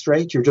think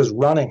straight. You're just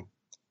running.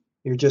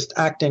 You're just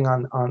acting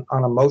on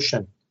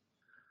emotion.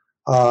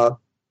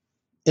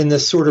 In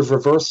this sort of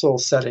reversal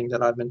setting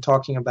that I've been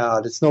talking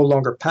about, it's no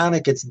longer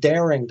panic; it's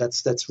daring.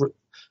 That's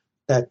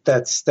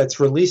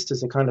released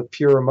as a kind of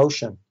pure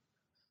emotion,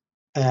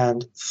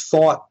 and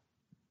thought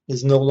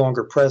is no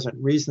longer present.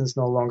 Reason is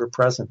no longer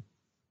present.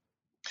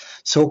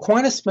 So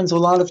Aquinas spends a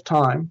lot of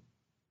time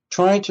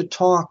trying to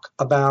talk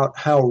about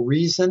how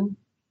reason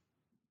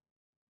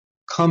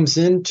comes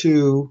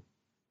into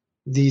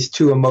these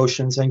two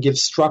emotions and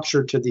gives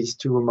structure to these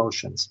two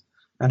emotions,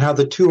 and how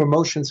the two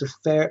emotions of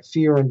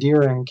fear and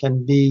daring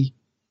can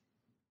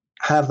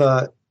have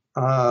a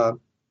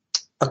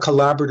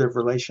collaborative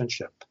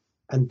relationship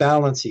and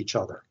balance each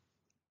other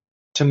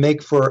to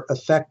make for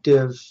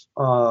effective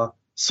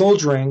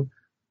soldiering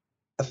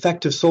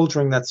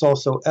that's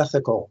also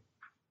ethical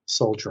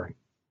soldiering,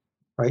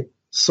 right?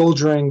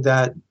 Soldiering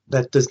that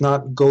does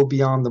not go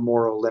beyond the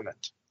moral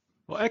limit.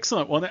 Well,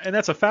 excellent. Well, and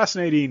that's a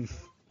fascinating,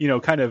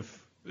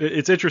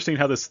 it's interesting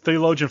how this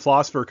theologian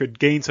philosopher could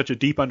gain such a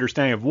deep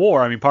understanding of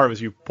war. I mean, part of it,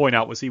 as you point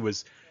out, was he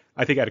was,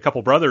 I think, had a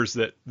couple brothers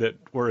that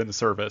were in the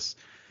service.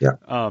 Yeah.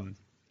 And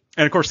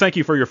of course, thank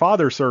you for your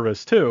father's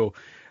service too.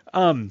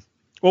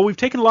 Well, we've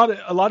taken a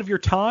lot of your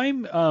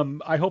time.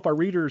 I hope our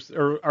readers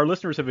or our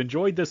listeners have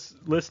enjoyed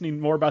listening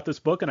more about this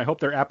book, and I hope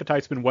their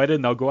appetite's been whetted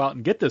and they'll go out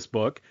and get this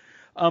book.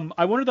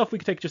 I wondered if we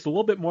could take just a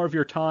little bit more of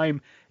your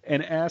time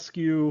and ask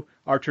you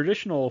our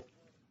traditional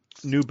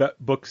New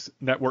Books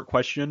Network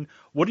question.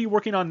 What are you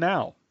working on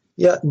now?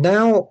 Yeah,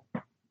 now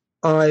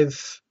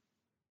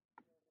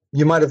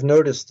you might have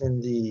noticed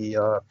in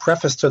the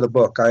preface to the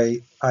book,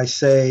 I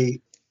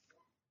say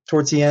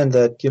towards the end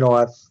that,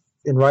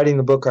 in writing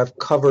the book, I've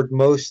covered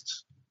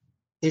most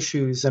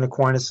issues in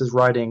Aquinas'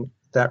 writing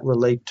that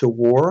relate to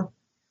war.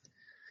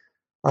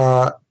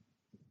 I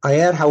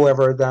add,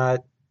 however,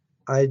 that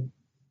I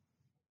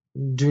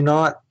do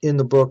not in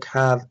the book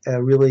have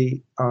a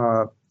really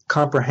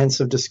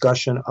comprehensive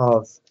discussion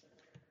of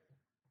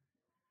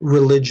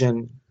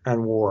religion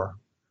and war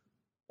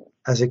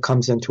as it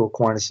comes into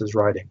Aquinas'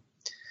 writing.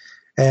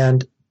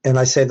 And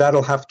I say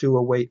that'll have to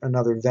await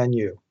another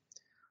venue.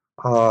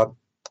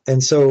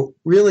 And so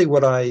really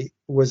what I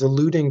was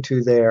alluding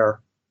to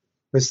there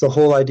was the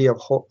whole idea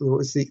of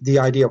the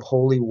idea of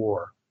holy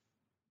war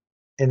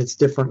and its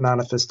different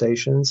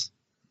manifestations,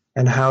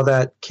 and how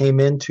that came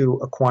into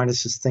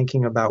Aquinas'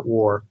 thinking about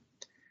war.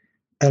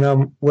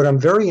 And what I'm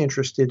very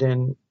interested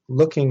in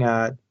looking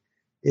at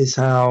is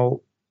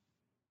how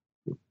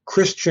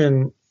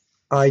Christian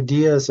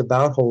ideas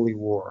about holy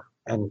war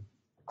and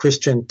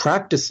Christian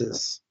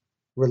practices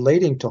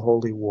relating to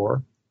holy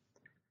war,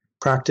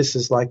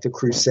 practices like the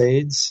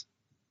Crusades,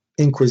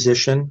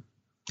 Inquisition.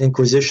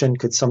 Inquisition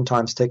could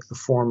sometimes take the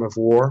form of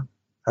war,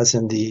 as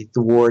in the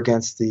war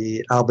against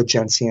the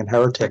Albigensian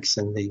heretics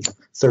in the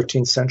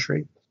 13th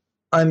century.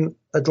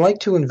 I'd like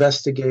to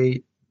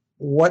investigate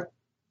what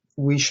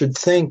we should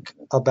think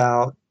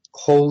about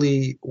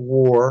holy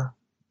war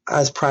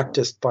as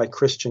practiced by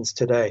Christians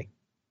today.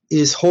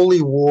 Is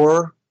holy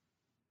war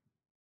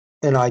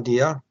an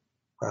idea,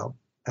 well,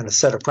 and a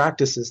set of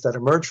practices that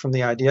emerge from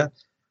the idea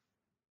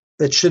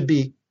that should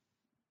be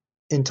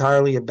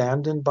entirely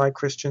abandoned by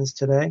Christians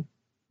today?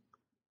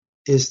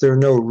 Is there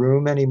no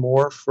room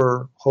anymore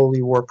for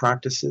holy war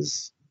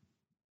practices?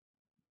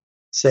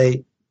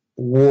 Say,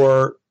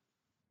 war,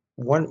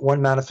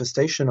 one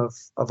manifestation of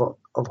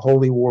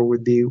holy war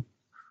would be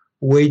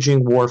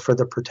waging war for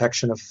the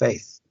protection of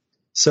faith.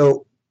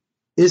 So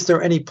is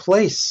there any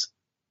place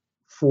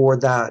for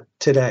that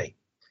today?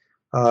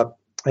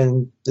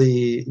 And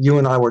you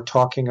and I were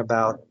talking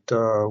about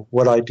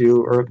what I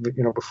do, or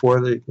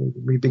before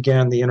we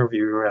began the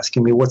interview, you were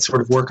asking me what sort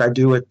of work I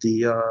do at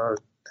the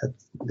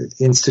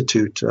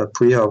Institute,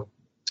 PRIO,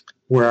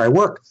 where I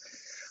work.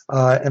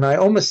 And I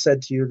almost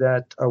said to you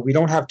that we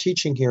don't have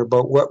teaching here,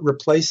 but what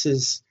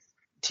replaces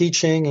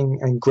teaching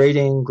and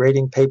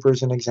grading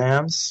papers and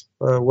exams,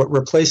 what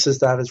replaces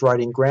that is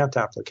writing grant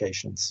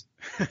applications.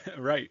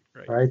 Right.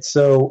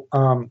 So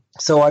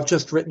I've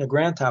just written a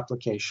grant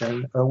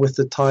application with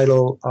the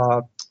title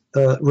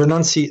 "The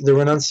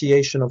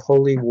Renunciation of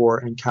Holy War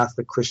in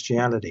Catholic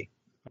Christianity."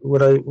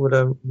 What I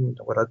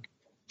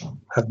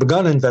have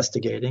begun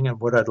investigating, and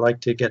what I'd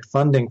like to get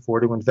funding for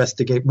to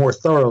investigate more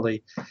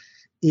thoroughly,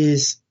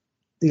 is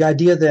the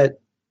idea that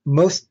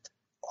most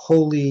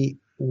holy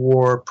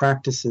war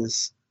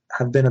practices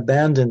have been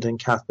abandoned in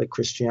Catholic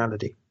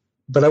Christianity.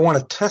 But I want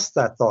to test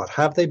that thought.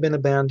 Have they been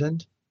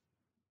abandoned?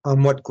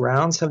 On what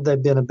grounds have they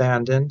been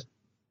abandoned?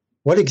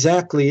 What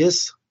exactly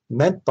is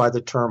meant by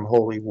the term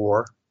holy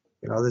war?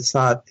 It's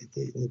not,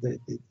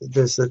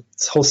 there's a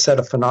whole set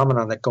of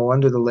phenomena that go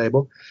under the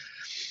label.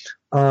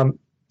 And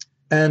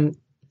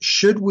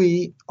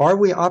are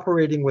we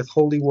operating with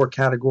holy war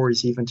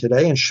categories even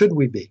today? And should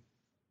we be?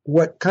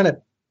 What kind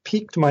of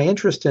piqued my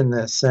interest in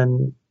this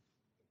and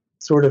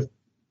sort of,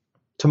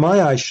 to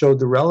my eyes, showed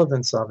the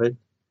relevance of it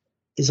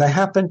is I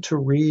happened to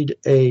read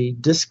a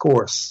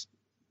discourse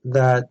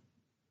that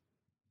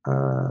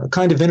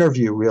kind of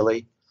interview,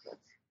 really.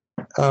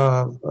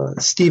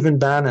 Stephen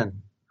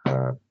Bannon,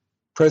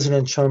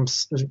 President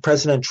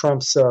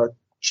Trump's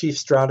chief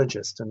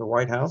strategist in the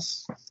White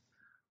House.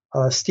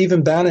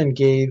 Stephen Bannon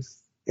gave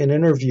an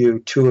interview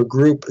to a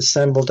group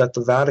assembled at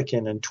the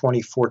Vatican in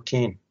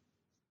 2014.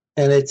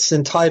 And it's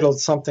entitled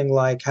something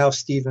like How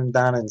Stephen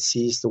Bannon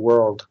Sees the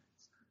World.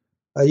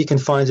 You can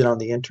find it on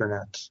the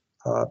internet.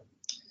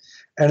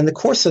 And in the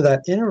course of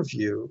that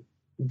interview,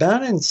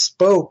 Bannon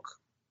spoke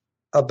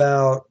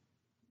about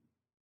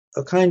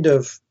a kind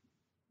of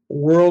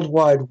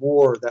worldwide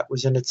war that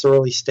was in its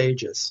early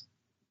stages,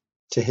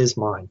 to his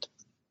mind.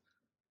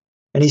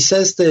 And he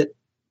says that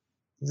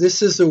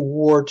this is a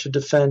war to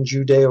defend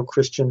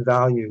Judeo-Christian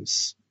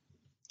values,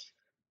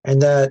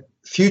 and that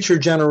future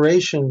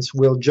generations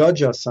will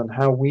judge us on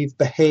how we've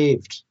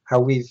behaved,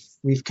 how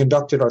we've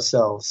conducted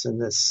ourselves in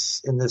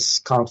this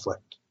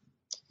conflict.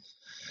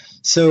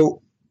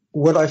 So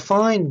what I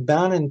find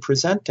Bannon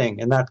presenting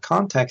in that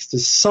context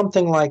is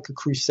something like a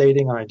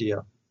crusading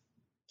idea,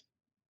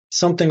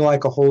 something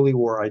like a holy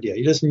war idea.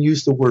 He doesn't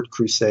use the word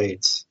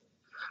crusades,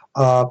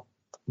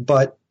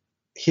 but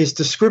his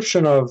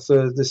description of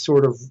the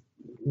sort of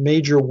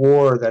major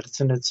war that's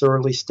in its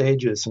early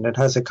stages, and it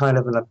has a kind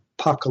of an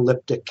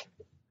apocalyptic,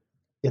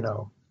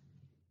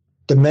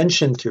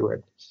 dimension to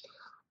it.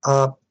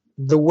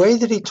 The way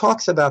that he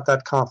talks about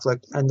that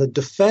conflict and the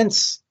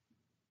defense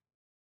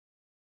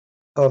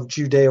of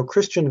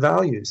Judeo-Christian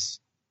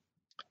values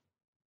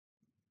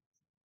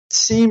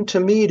seem to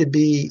me to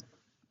be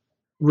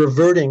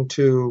reverting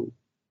to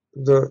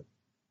the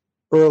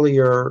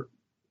earlier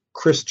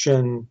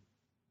Christian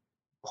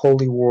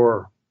holy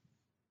war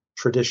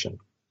tradition.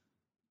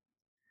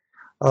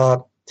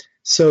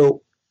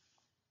 So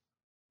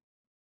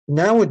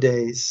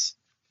nowadays,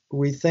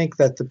 we think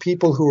that the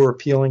people who are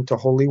appealing to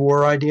holy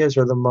war ideas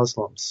are the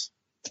Muslims.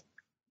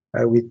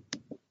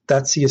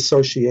 That's the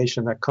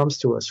association that comes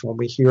to us when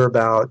we hear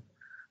about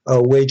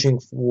waging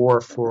war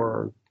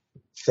for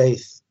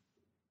faith.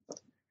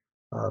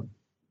 And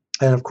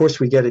of course,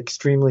 we get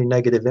extremely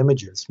negative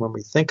images when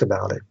we think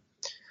about it.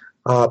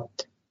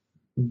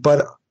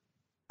 But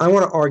I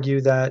want to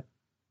argue that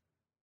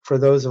for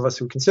those of us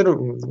who consider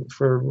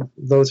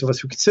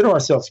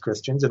ourselves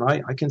Christians, and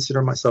I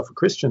consider myself a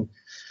Christian,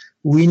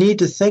 we need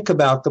to think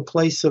about the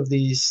place of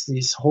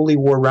these holy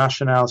war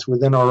rationales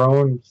within our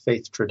own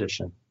faith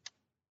tradition,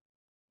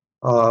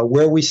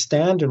 where we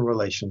stand in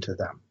relation to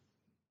them.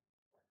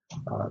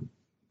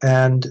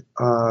 And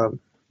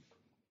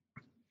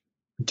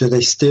do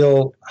they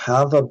still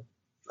have a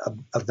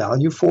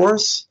value for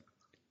us?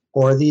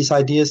 Or are these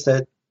ideas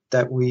that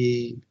that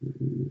we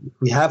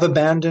have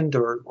abandoned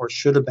or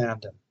should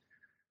abandon?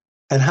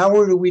 And how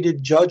are we to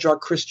judge our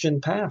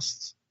Christian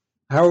pasts?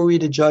 How are we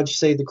to judge,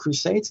 say, the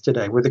Crusades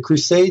today? Were the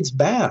Crusades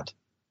bad?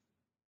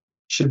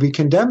 Should we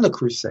condemn the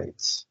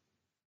Crusades?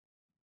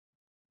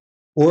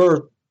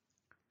 Or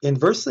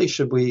inversely,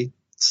 should we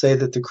say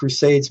that the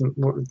Crusades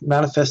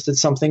manifested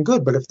something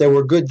good? But if they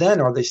were good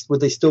then, would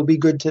they still be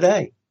good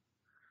today?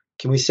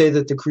 Can we say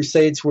that the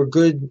Crusades were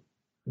good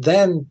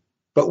then,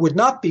 but would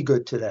not be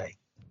good today?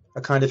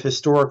 A kind of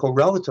historical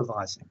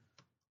relativizing.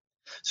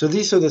 So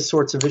these are the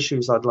sorts of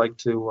issues I'd like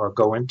to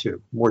go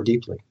into more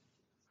deeply.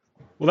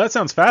 Well, that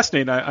sounds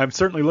fascinating. I'm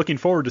certainly looking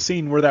forward to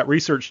seeing where that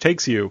research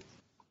takes you.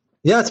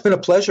 Yeah, it's been a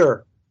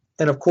pleasure.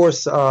 And of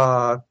course,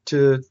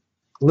 to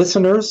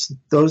listeners,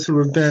 those who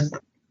have been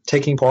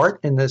taking part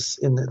in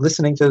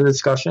listening to the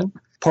discussion,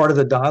 part of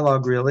the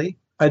dialogue really,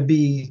 I'd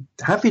be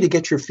happy to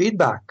get your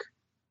feedback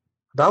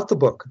about the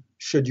book,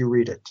 should you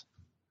read it.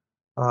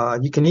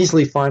 You can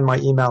easily find my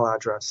email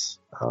address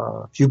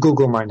if you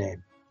Google my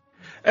name.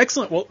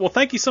 Excellent. Well,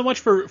 thank you so much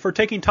for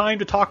taking time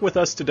to talk with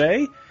us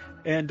today,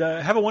 and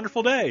have a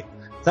wonderful day.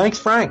 Thanks,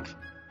 Frank.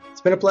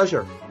 It's been a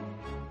pleasure.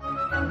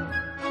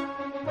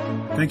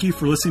 Thank you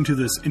for listening to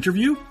this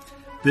interview.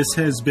 This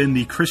has been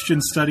the Christian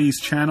Studies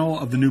channel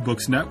of the New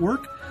Books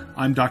Network.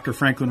 I'm Dr.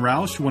 Franklin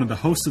Rausch, one of the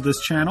hosts of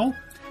this channel,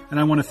 and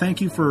I want to thank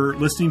you for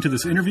listening to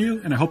this interview,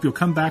 and I hope you'll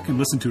come back and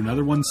listen to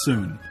another one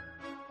soon.